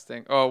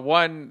interesting. Oh,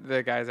 one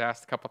the guys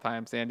asked a couple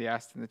times, Andy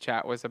asked in the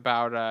chat, was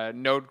about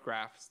node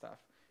graph stuff.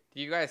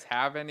 Do you guys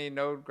have any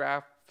node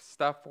graph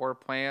stuff or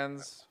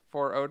plans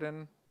for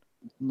Odin?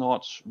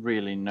 Not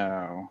really,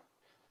 no.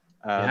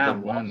 Yeah, there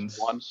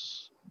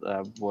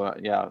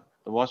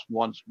was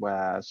once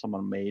where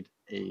someone made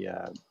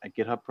a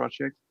GitHub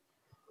project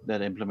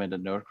that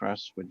implemented node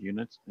graphs with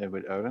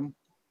with Odin.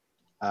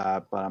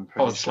 But I'm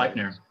pretty sure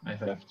Sleipnir, I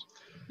think.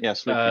 Yeah,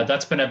 Sleipnir.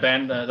 That's been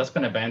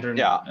abandoned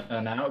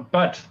now.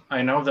 But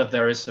I know that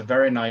there is a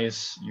very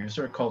nice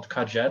user called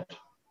Kajed,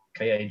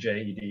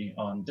 Kajed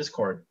on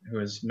Discord, who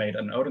has made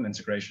an Odin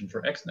integration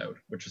for Xnode,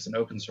 which is an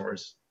open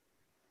source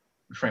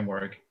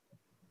framework,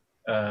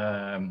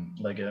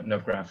 like a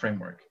node graph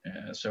framework.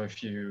 So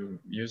if you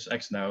use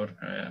Xnode,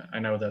 I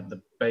know that the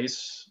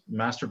base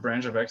master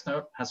branch of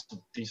Xnode has a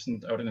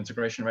decent Odin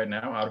integration right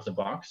now out of the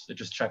box. It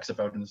just checks if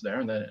Odin is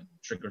there and then it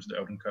triggers the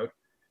Odin code.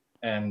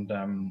 And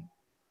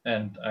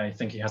I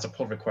think he has a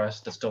pull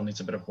request that still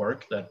needs a bit of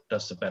work that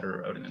does a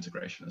better Odin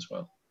integration as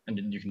well. And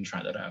then you can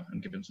try that out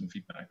and give him some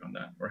feedback on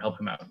that or help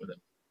him out with it.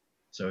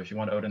 So if you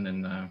want Odin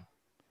in, I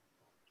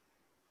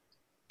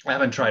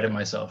haven't tried it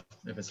myself.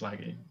 If it's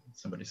laggy,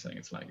 somebody's saying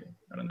it's laggy.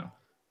 I don't know.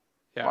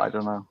 Yeah, I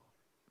don't know.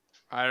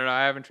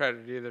 I haven't tried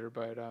it either,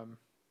 but it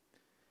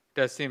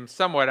does seem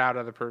somewhat out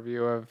of the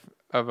purview of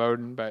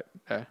Odin. But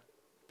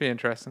be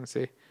interesting to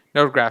see.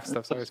 Node graph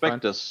stuff's always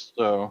fun.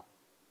 So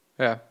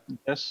yeah.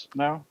 Yes.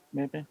 No.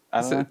 Maybe.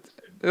 I don't know.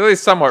 At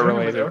least somewhat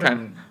related.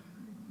 Kind of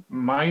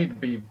might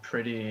be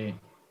pretty.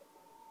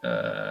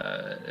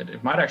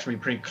 It might actually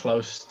be pretty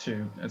close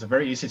to. It's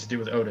very easy to do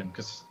with Odin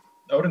because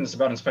Odin is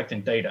about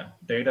inspecting data.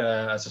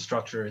 Data as a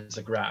structure is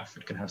a graph.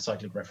 It can have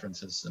cyclic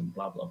references and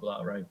blah, blah,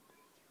 blah, right?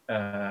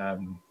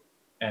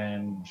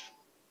 And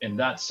in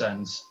that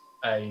sense,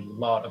 a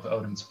lot of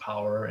Odin's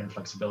power and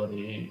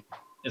flexibility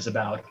is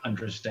about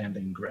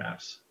understanding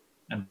graphs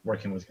and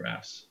working with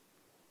graphs.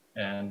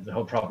 And the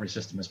whole property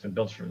system has been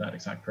built for that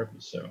exact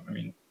purpose. So, I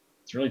mean,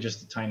 it's really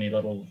just a tiny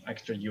little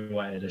extra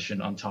UI addition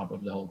on top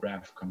of the whole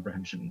graph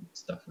comprehension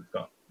stuff we've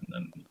got. And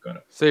then you've got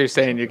it. So you're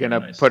saying you're going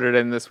to put it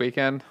in this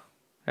weekend?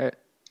 Right.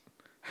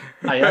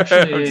 I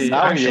actually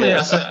back,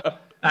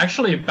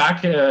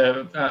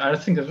 I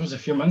think it was a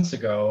few months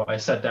ago, I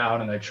sat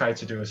down and I tried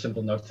to do a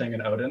simple node thing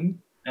in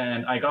Odin,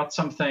 and I got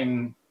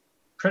something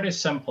pretty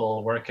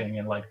simple working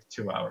in like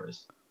 2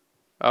 hours.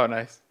 Oh,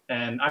 nice.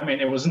 And I mean,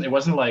 it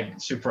wasn't like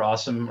super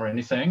awesome or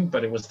anything,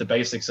 but it was the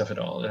basics of it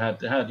all. It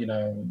had you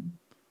know,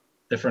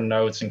 different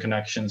nodes and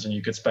connections, and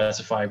you could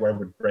specify where it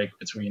would break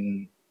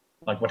between,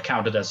 like what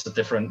counted as a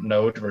different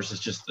node versus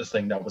just the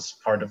thing that was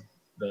part of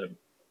the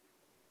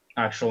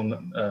actual,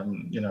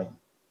 you know,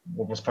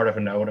 what was part of a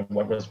node and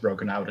what was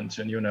broken out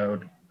into a new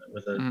node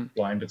with a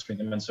line between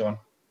them and so on.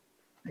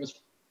 It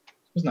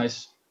was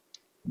nice,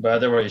 but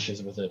there were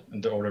issues with it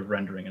and the order of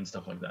rendering and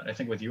stuff like that. I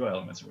think with UI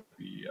elements it would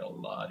be a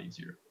lot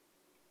easier.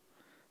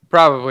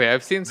 Probably.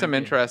 I've seen some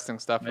interesting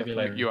stuff with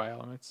UI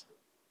elements.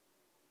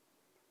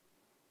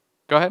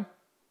 Go ahead.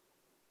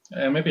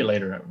 Maybe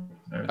later.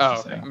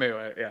 Okay. Maybe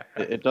later,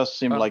 yeah. It does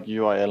seem like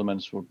UI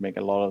elements would make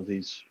a lot of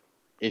these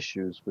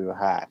issues we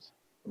had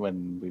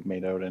when we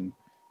made Odin,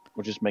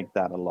 would just make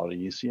that a lot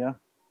easier.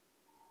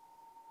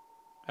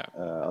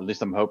 Yeah. At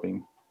least I'm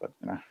hoping, but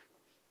you know.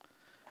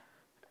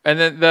 And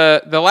then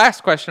the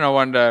last question I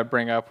wanted to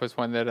bring up was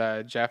one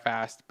that Jeff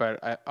asked,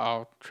 but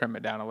I'll trim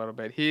it down a little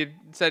bit. He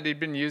said he'd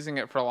been using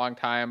it for a long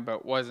time,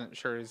 but wasn't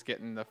sure he's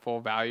getting the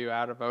full value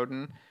out of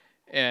Odin,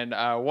 and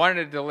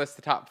wanted to list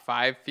the top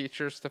 5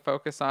 features to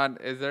focus on.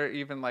 Is there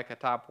even like a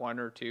top 1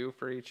 or 2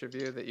 for each of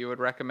you that you would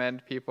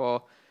recommend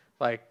people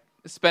like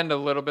spend a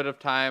little bit of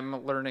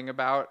time learning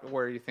about,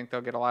 where you think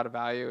they'll get a lot of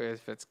value?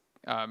 If it's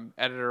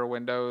editor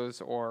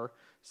windows or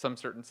some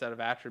certain set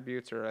of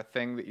attributes or a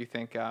thing that you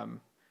think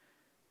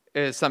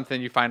is something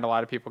you find a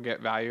lot of people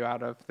get value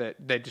out of that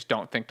they just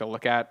don't think to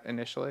look at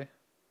initially?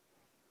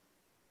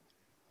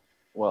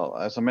 Well,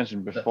 as I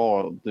mentioned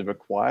before, the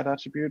required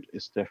attribute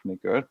is definitely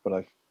good, but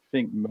I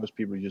think most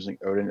people using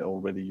Odin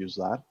already use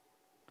that,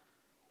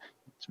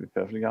 to be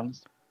perfectly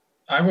honest.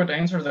 I would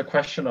answer the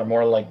question on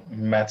more like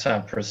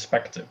meta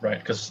perspective, right?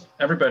 Because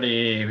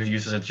everybody who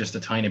uses it just a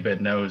tiny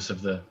bit knows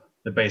of the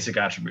basic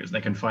attributes.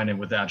 They can find it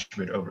with the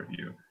attribute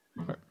overview.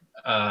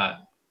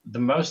 The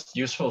most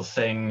useful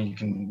thing you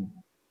can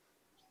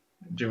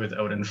do with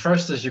Odin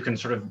first is you can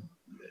sort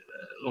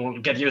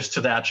of get used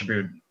to the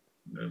attribute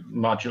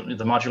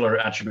the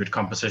modular attribute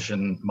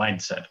composition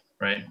mindset,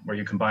 right? Where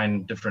you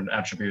combine different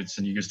attributes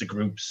and you use the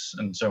groups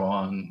and so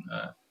on.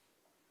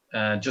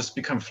 Just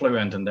become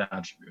fluent in the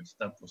attributes.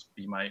 That would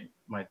be my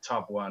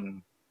top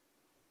 1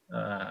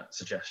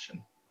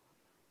 suggestion.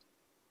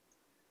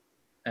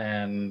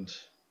 And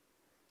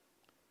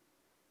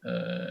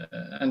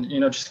you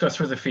know, just go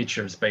through the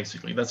features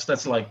basically.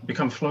 That's like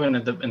become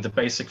fluent in the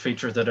basic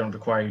features that don't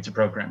require you to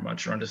program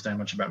much or understand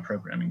much about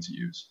programming to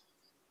use.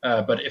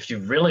 But if you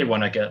really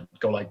want to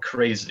go like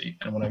crazy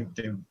and want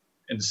to do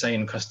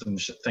insane custom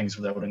things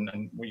with Odin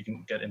and where you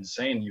can get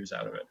insane use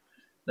out of it,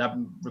 that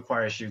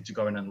requires you to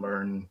go in and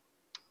learn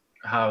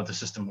how the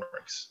system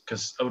works,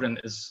 because Odin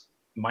is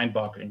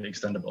mind-bogglingly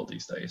extendable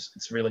these days.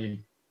 It's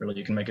really,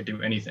 you can make it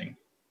do anything.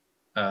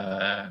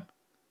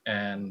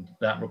 And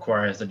that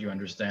requires that you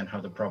understand how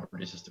the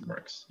property system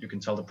works. You can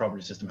tell the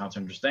property system how to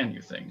understand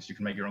new things. You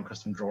can make your own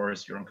custom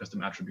drawers, your own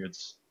custom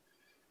attributes.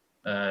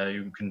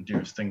 You can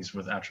do things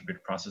with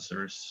attribute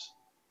processors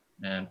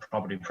and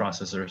property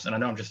processors. And I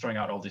know I'm just throwing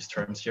out all these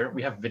terms here.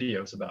 We have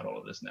videos about all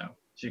of this now.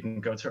 So you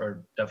can go to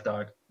our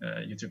DevDog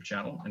YouTube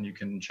channel and you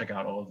can check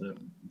out all of the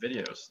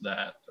videos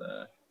that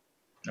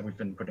we've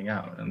been putting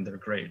out, and they're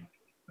great.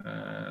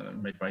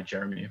 Made by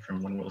Jeremy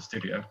from One Wheel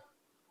Studio.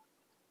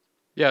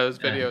 Yeah, those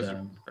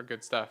videos are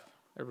good stuff.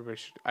 Everybody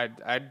should.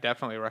 I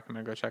definitely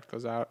recommend go check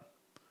those out.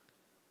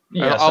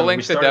 Yeah, I'll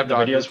link the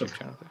DevDog YouTube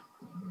channel.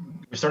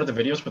 We started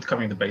the videos with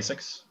covering the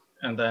basics,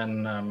 and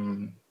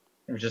then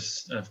we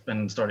just have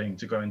been starting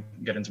to go and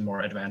get into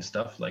more advanced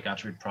stuff like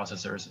attribute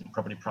processors and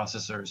property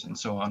processors and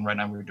so on. Right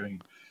now, we're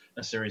doing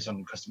a series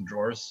on custom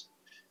drawers,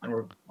 and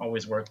we're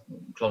always work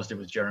closely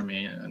with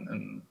Jeremy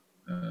and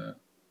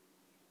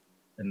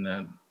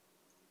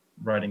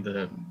writing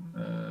the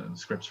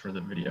scripts for the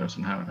videos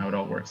and how it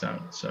all works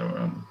out.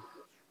 So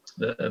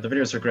the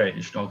videos are great.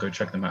 You should all go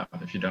check them out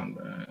if you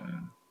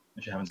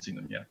haven't seen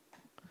them yet.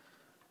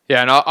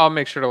 Yeah, and I'll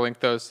make sure to link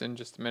those in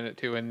just a minute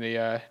too in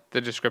the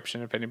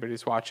description if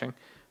anybody's watching.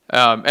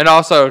 And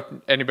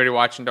also anybody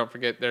watching, don't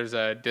forget there's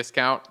a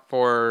discount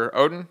for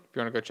Odin. If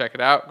you want to go check it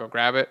out, go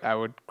grab it. I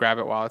would grab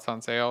it while it's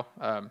on sale.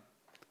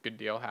 Good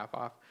deal, half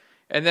off.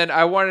 And then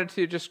I wanted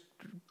to just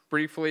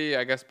briefly,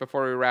 I guess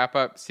before we wrap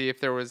up, see if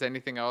there was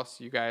anything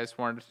else you guys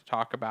wanted to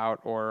talk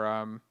about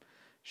or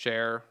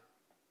share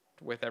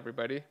with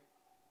everybody.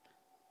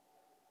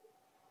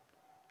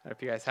 If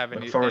you guys have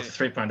any. Look forward to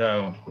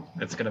 3.0.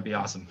 It's going to be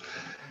awesome.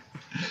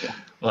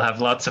 We'll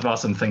have lots of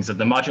awesome things. The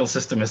module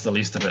system is the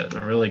least of it.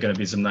 There are really going to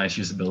be some nice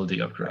usability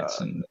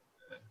upgrades. And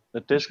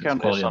the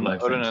discount is on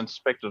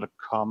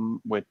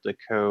ODIN-Inspector.com with the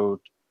code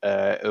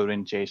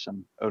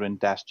ODIN-JASON,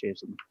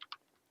 ODIN-JASON.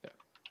 Yeah.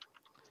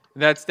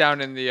 That's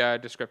down in the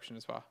description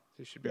as well.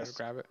 You should be able to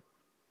grab it.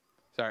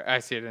 Sorry, I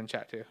see it in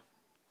chat too.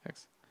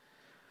 Thanks.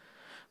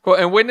 Cool.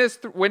 And when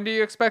do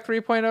you expect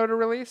 3.0 to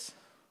release?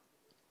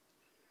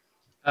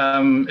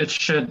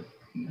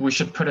 We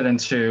should put it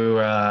into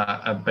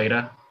a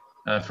beta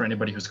for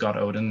anybody who's got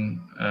Odin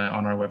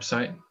on our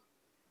website.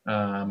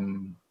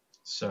 And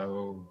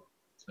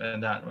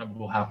that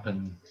will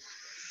happen.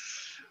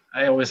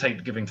 I always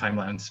hate giving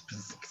timelines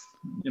because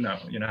you know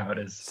how it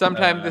is.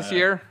 Sometime this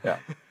year. Yeah,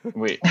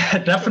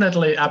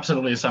 definitely,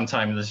 absolutely,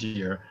 sometime this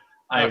year.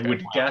 I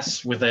would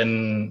guess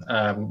within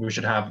we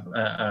should have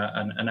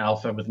an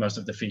alpha with most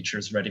of the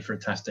features ready for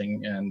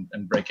testing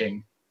and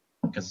breaking,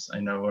 because I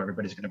know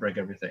everybody's going to break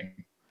everything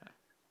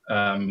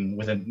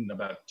within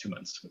about 2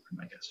 months, would be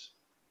my guess.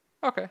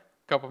 Okay, a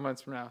couple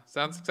months from now.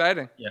 Sounds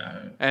exciting.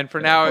 Yeah. And for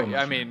now,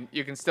 I mean,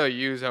 you can still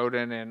use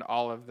Odin and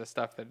all of the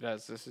stuff that it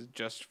does. This is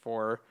just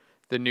for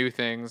the new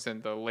things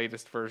and the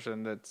latest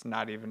version that's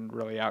not even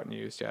really out and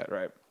used yet,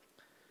 right?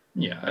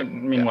 Yeah.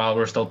 Meanwhile,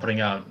 we're still putting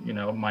out,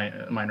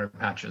 minor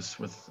patches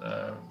with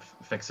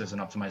fixes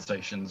and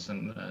optimizations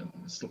and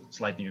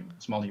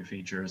small new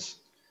features.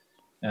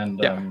 And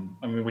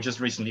we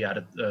just recently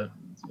added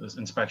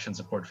inspection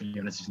support for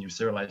Unity's new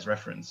serialized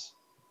reference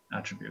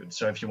attribute.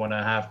 So if you want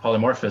to have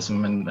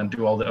polymorphism and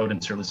do all the Odin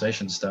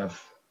serialization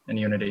stuff in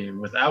Unity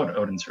without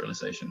Odin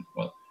serialization,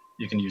 well,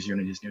 you can use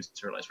Unity's new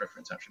serialized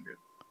reference attribute.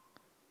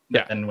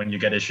 Yeah. And when you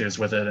get issues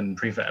with it in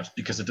prefabs,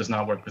 because it does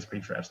not work with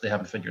prefabs, they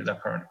haven't figured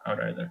that part out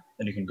either,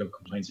 then you can go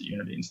complain to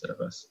Unity instead of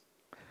us.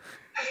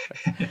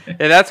 Yeah,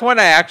 that's one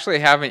I actually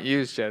haven't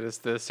used yet, is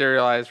the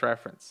serialized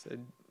reference. It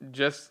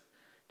just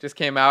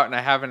came out, and I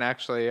haven't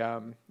actually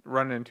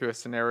run into a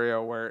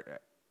scenario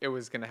where it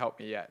was going to help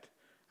me yet.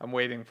 I'm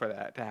waiting for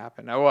that to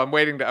happen. I'm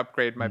waiting to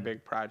upgrade my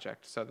big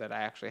project so that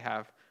I actually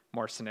have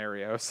more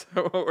scenarios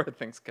where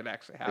things could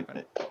actually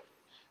happen.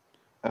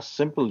 A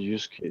simple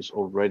use case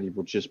already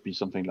would just be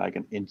something like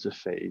an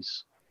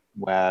interface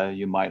where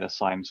you might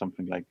assign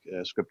something like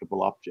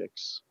scriptable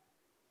objects.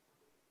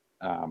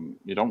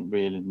 You don't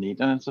really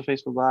need an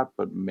interface for that,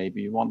 but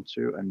maybe you want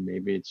to, and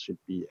maybe it should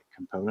be a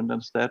component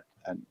instead.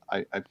 And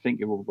I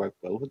think it will work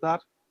well with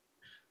that.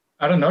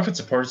 I don't know if it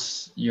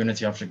supports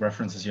Unity object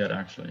references yet,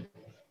 actually.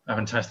 I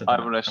haven't tested that.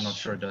 I'm not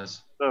sure it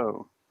does.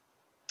 So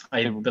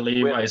I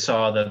believe I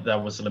saw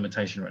that was a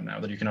limitation right now,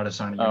 that you cannot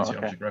assign a Unity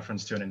object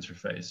reference to an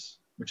interface,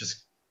 which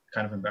is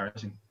kind of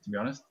embarrassing, to be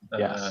honest.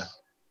 Yes,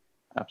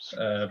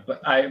 absolutely.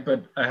 But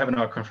I have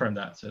not confirmed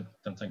that, so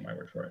don't take my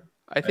word for it.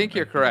 I think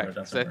you're correct,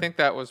 because I think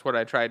that was what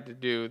I tried to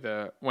do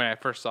when I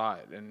first saw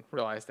it and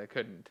realized I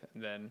couldn't,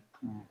 and then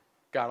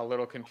got a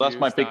little confused. That's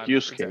my big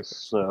use case,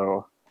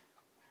 so...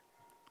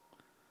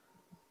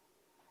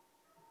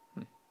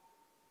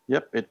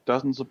 Yep, it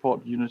doesn't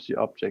support Unity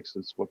objects.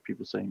 That's what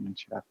people are saying in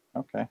chat.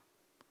 Okay.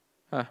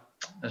 Huh.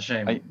 A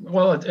shame.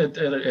 Well,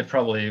 it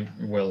probably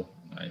will.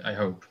 I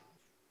hope.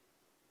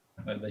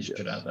 They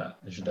should add that.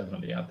 They should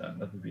definitely add that.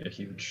 That would be a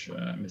huge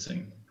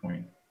missing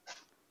point.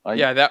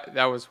 Yeah,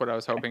 that was what I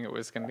was hoping it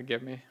was going to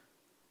give me.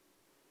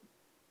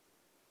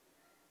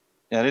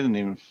 Yeah, I didn't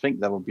even think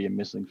that would be a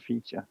missing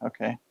feature.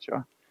 Okay,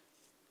 sure.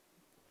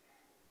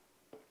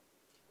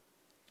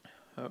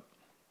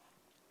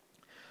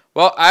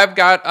 Well, I've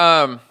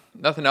got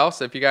nothing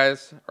else. If you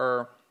guys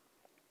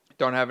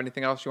don't have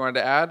anything else you wanted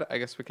to add, I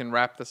guess we can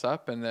wrap this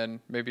up and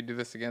then maybe do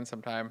this again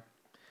sometime. It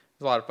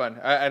was a lot of fun.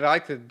 I'd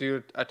like to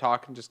do a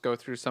talk and just go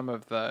through some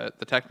of the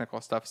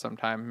technical stuff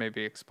sometime.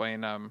 Maybe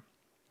explain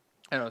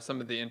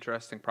some of the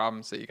interesting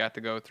problems that you got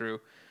to go through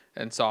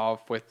and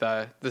solve with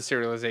the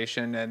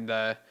serialization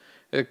and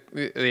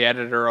the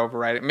editor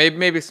overriding.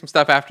 Maybe some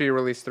stuff after you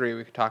release 3.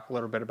 We could talk a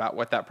little bit about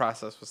what that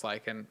process was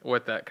like and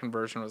what that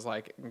conversion was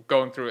like,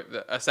 going through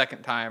it a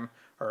second time,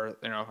 or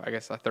I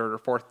guess a third or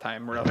fourth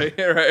time, really,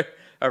 right,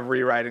 of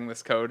rewriting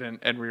this code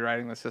and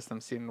rewriting the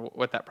system, seeing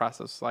what that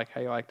process was like,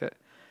 how you liked it.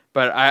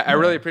 But I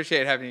really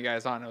appreciate having you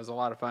guys on. It was a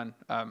lot of fun.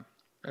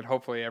 And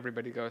hopefully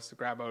everybody goes to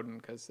grab Odin,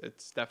 because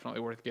it's definitely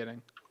worth getting.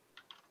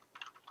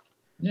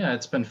 Yeah,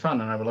 it's been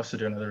fun, and I would love to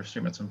do another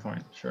stream at some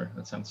point. Sure,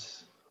 that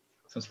sounds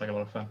like a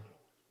lot of fun.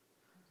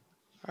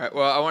 All right.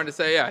 Well, I wanted to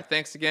say,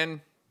 thanks again,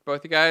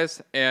 both you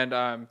guys, and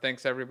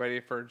thanks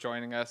everybody for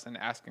joining us and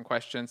asking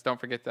questions. Don't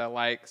forget to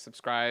like,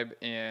 subscribe,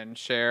 and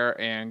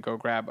share, and go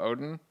grab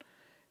Odin.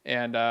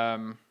 And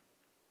I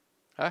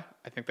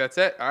think that's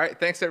it. All right.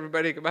 Thanks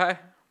everybody. Goodbye.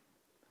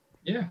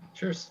 Yeah.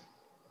 Cheers.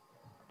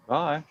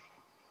 Bye.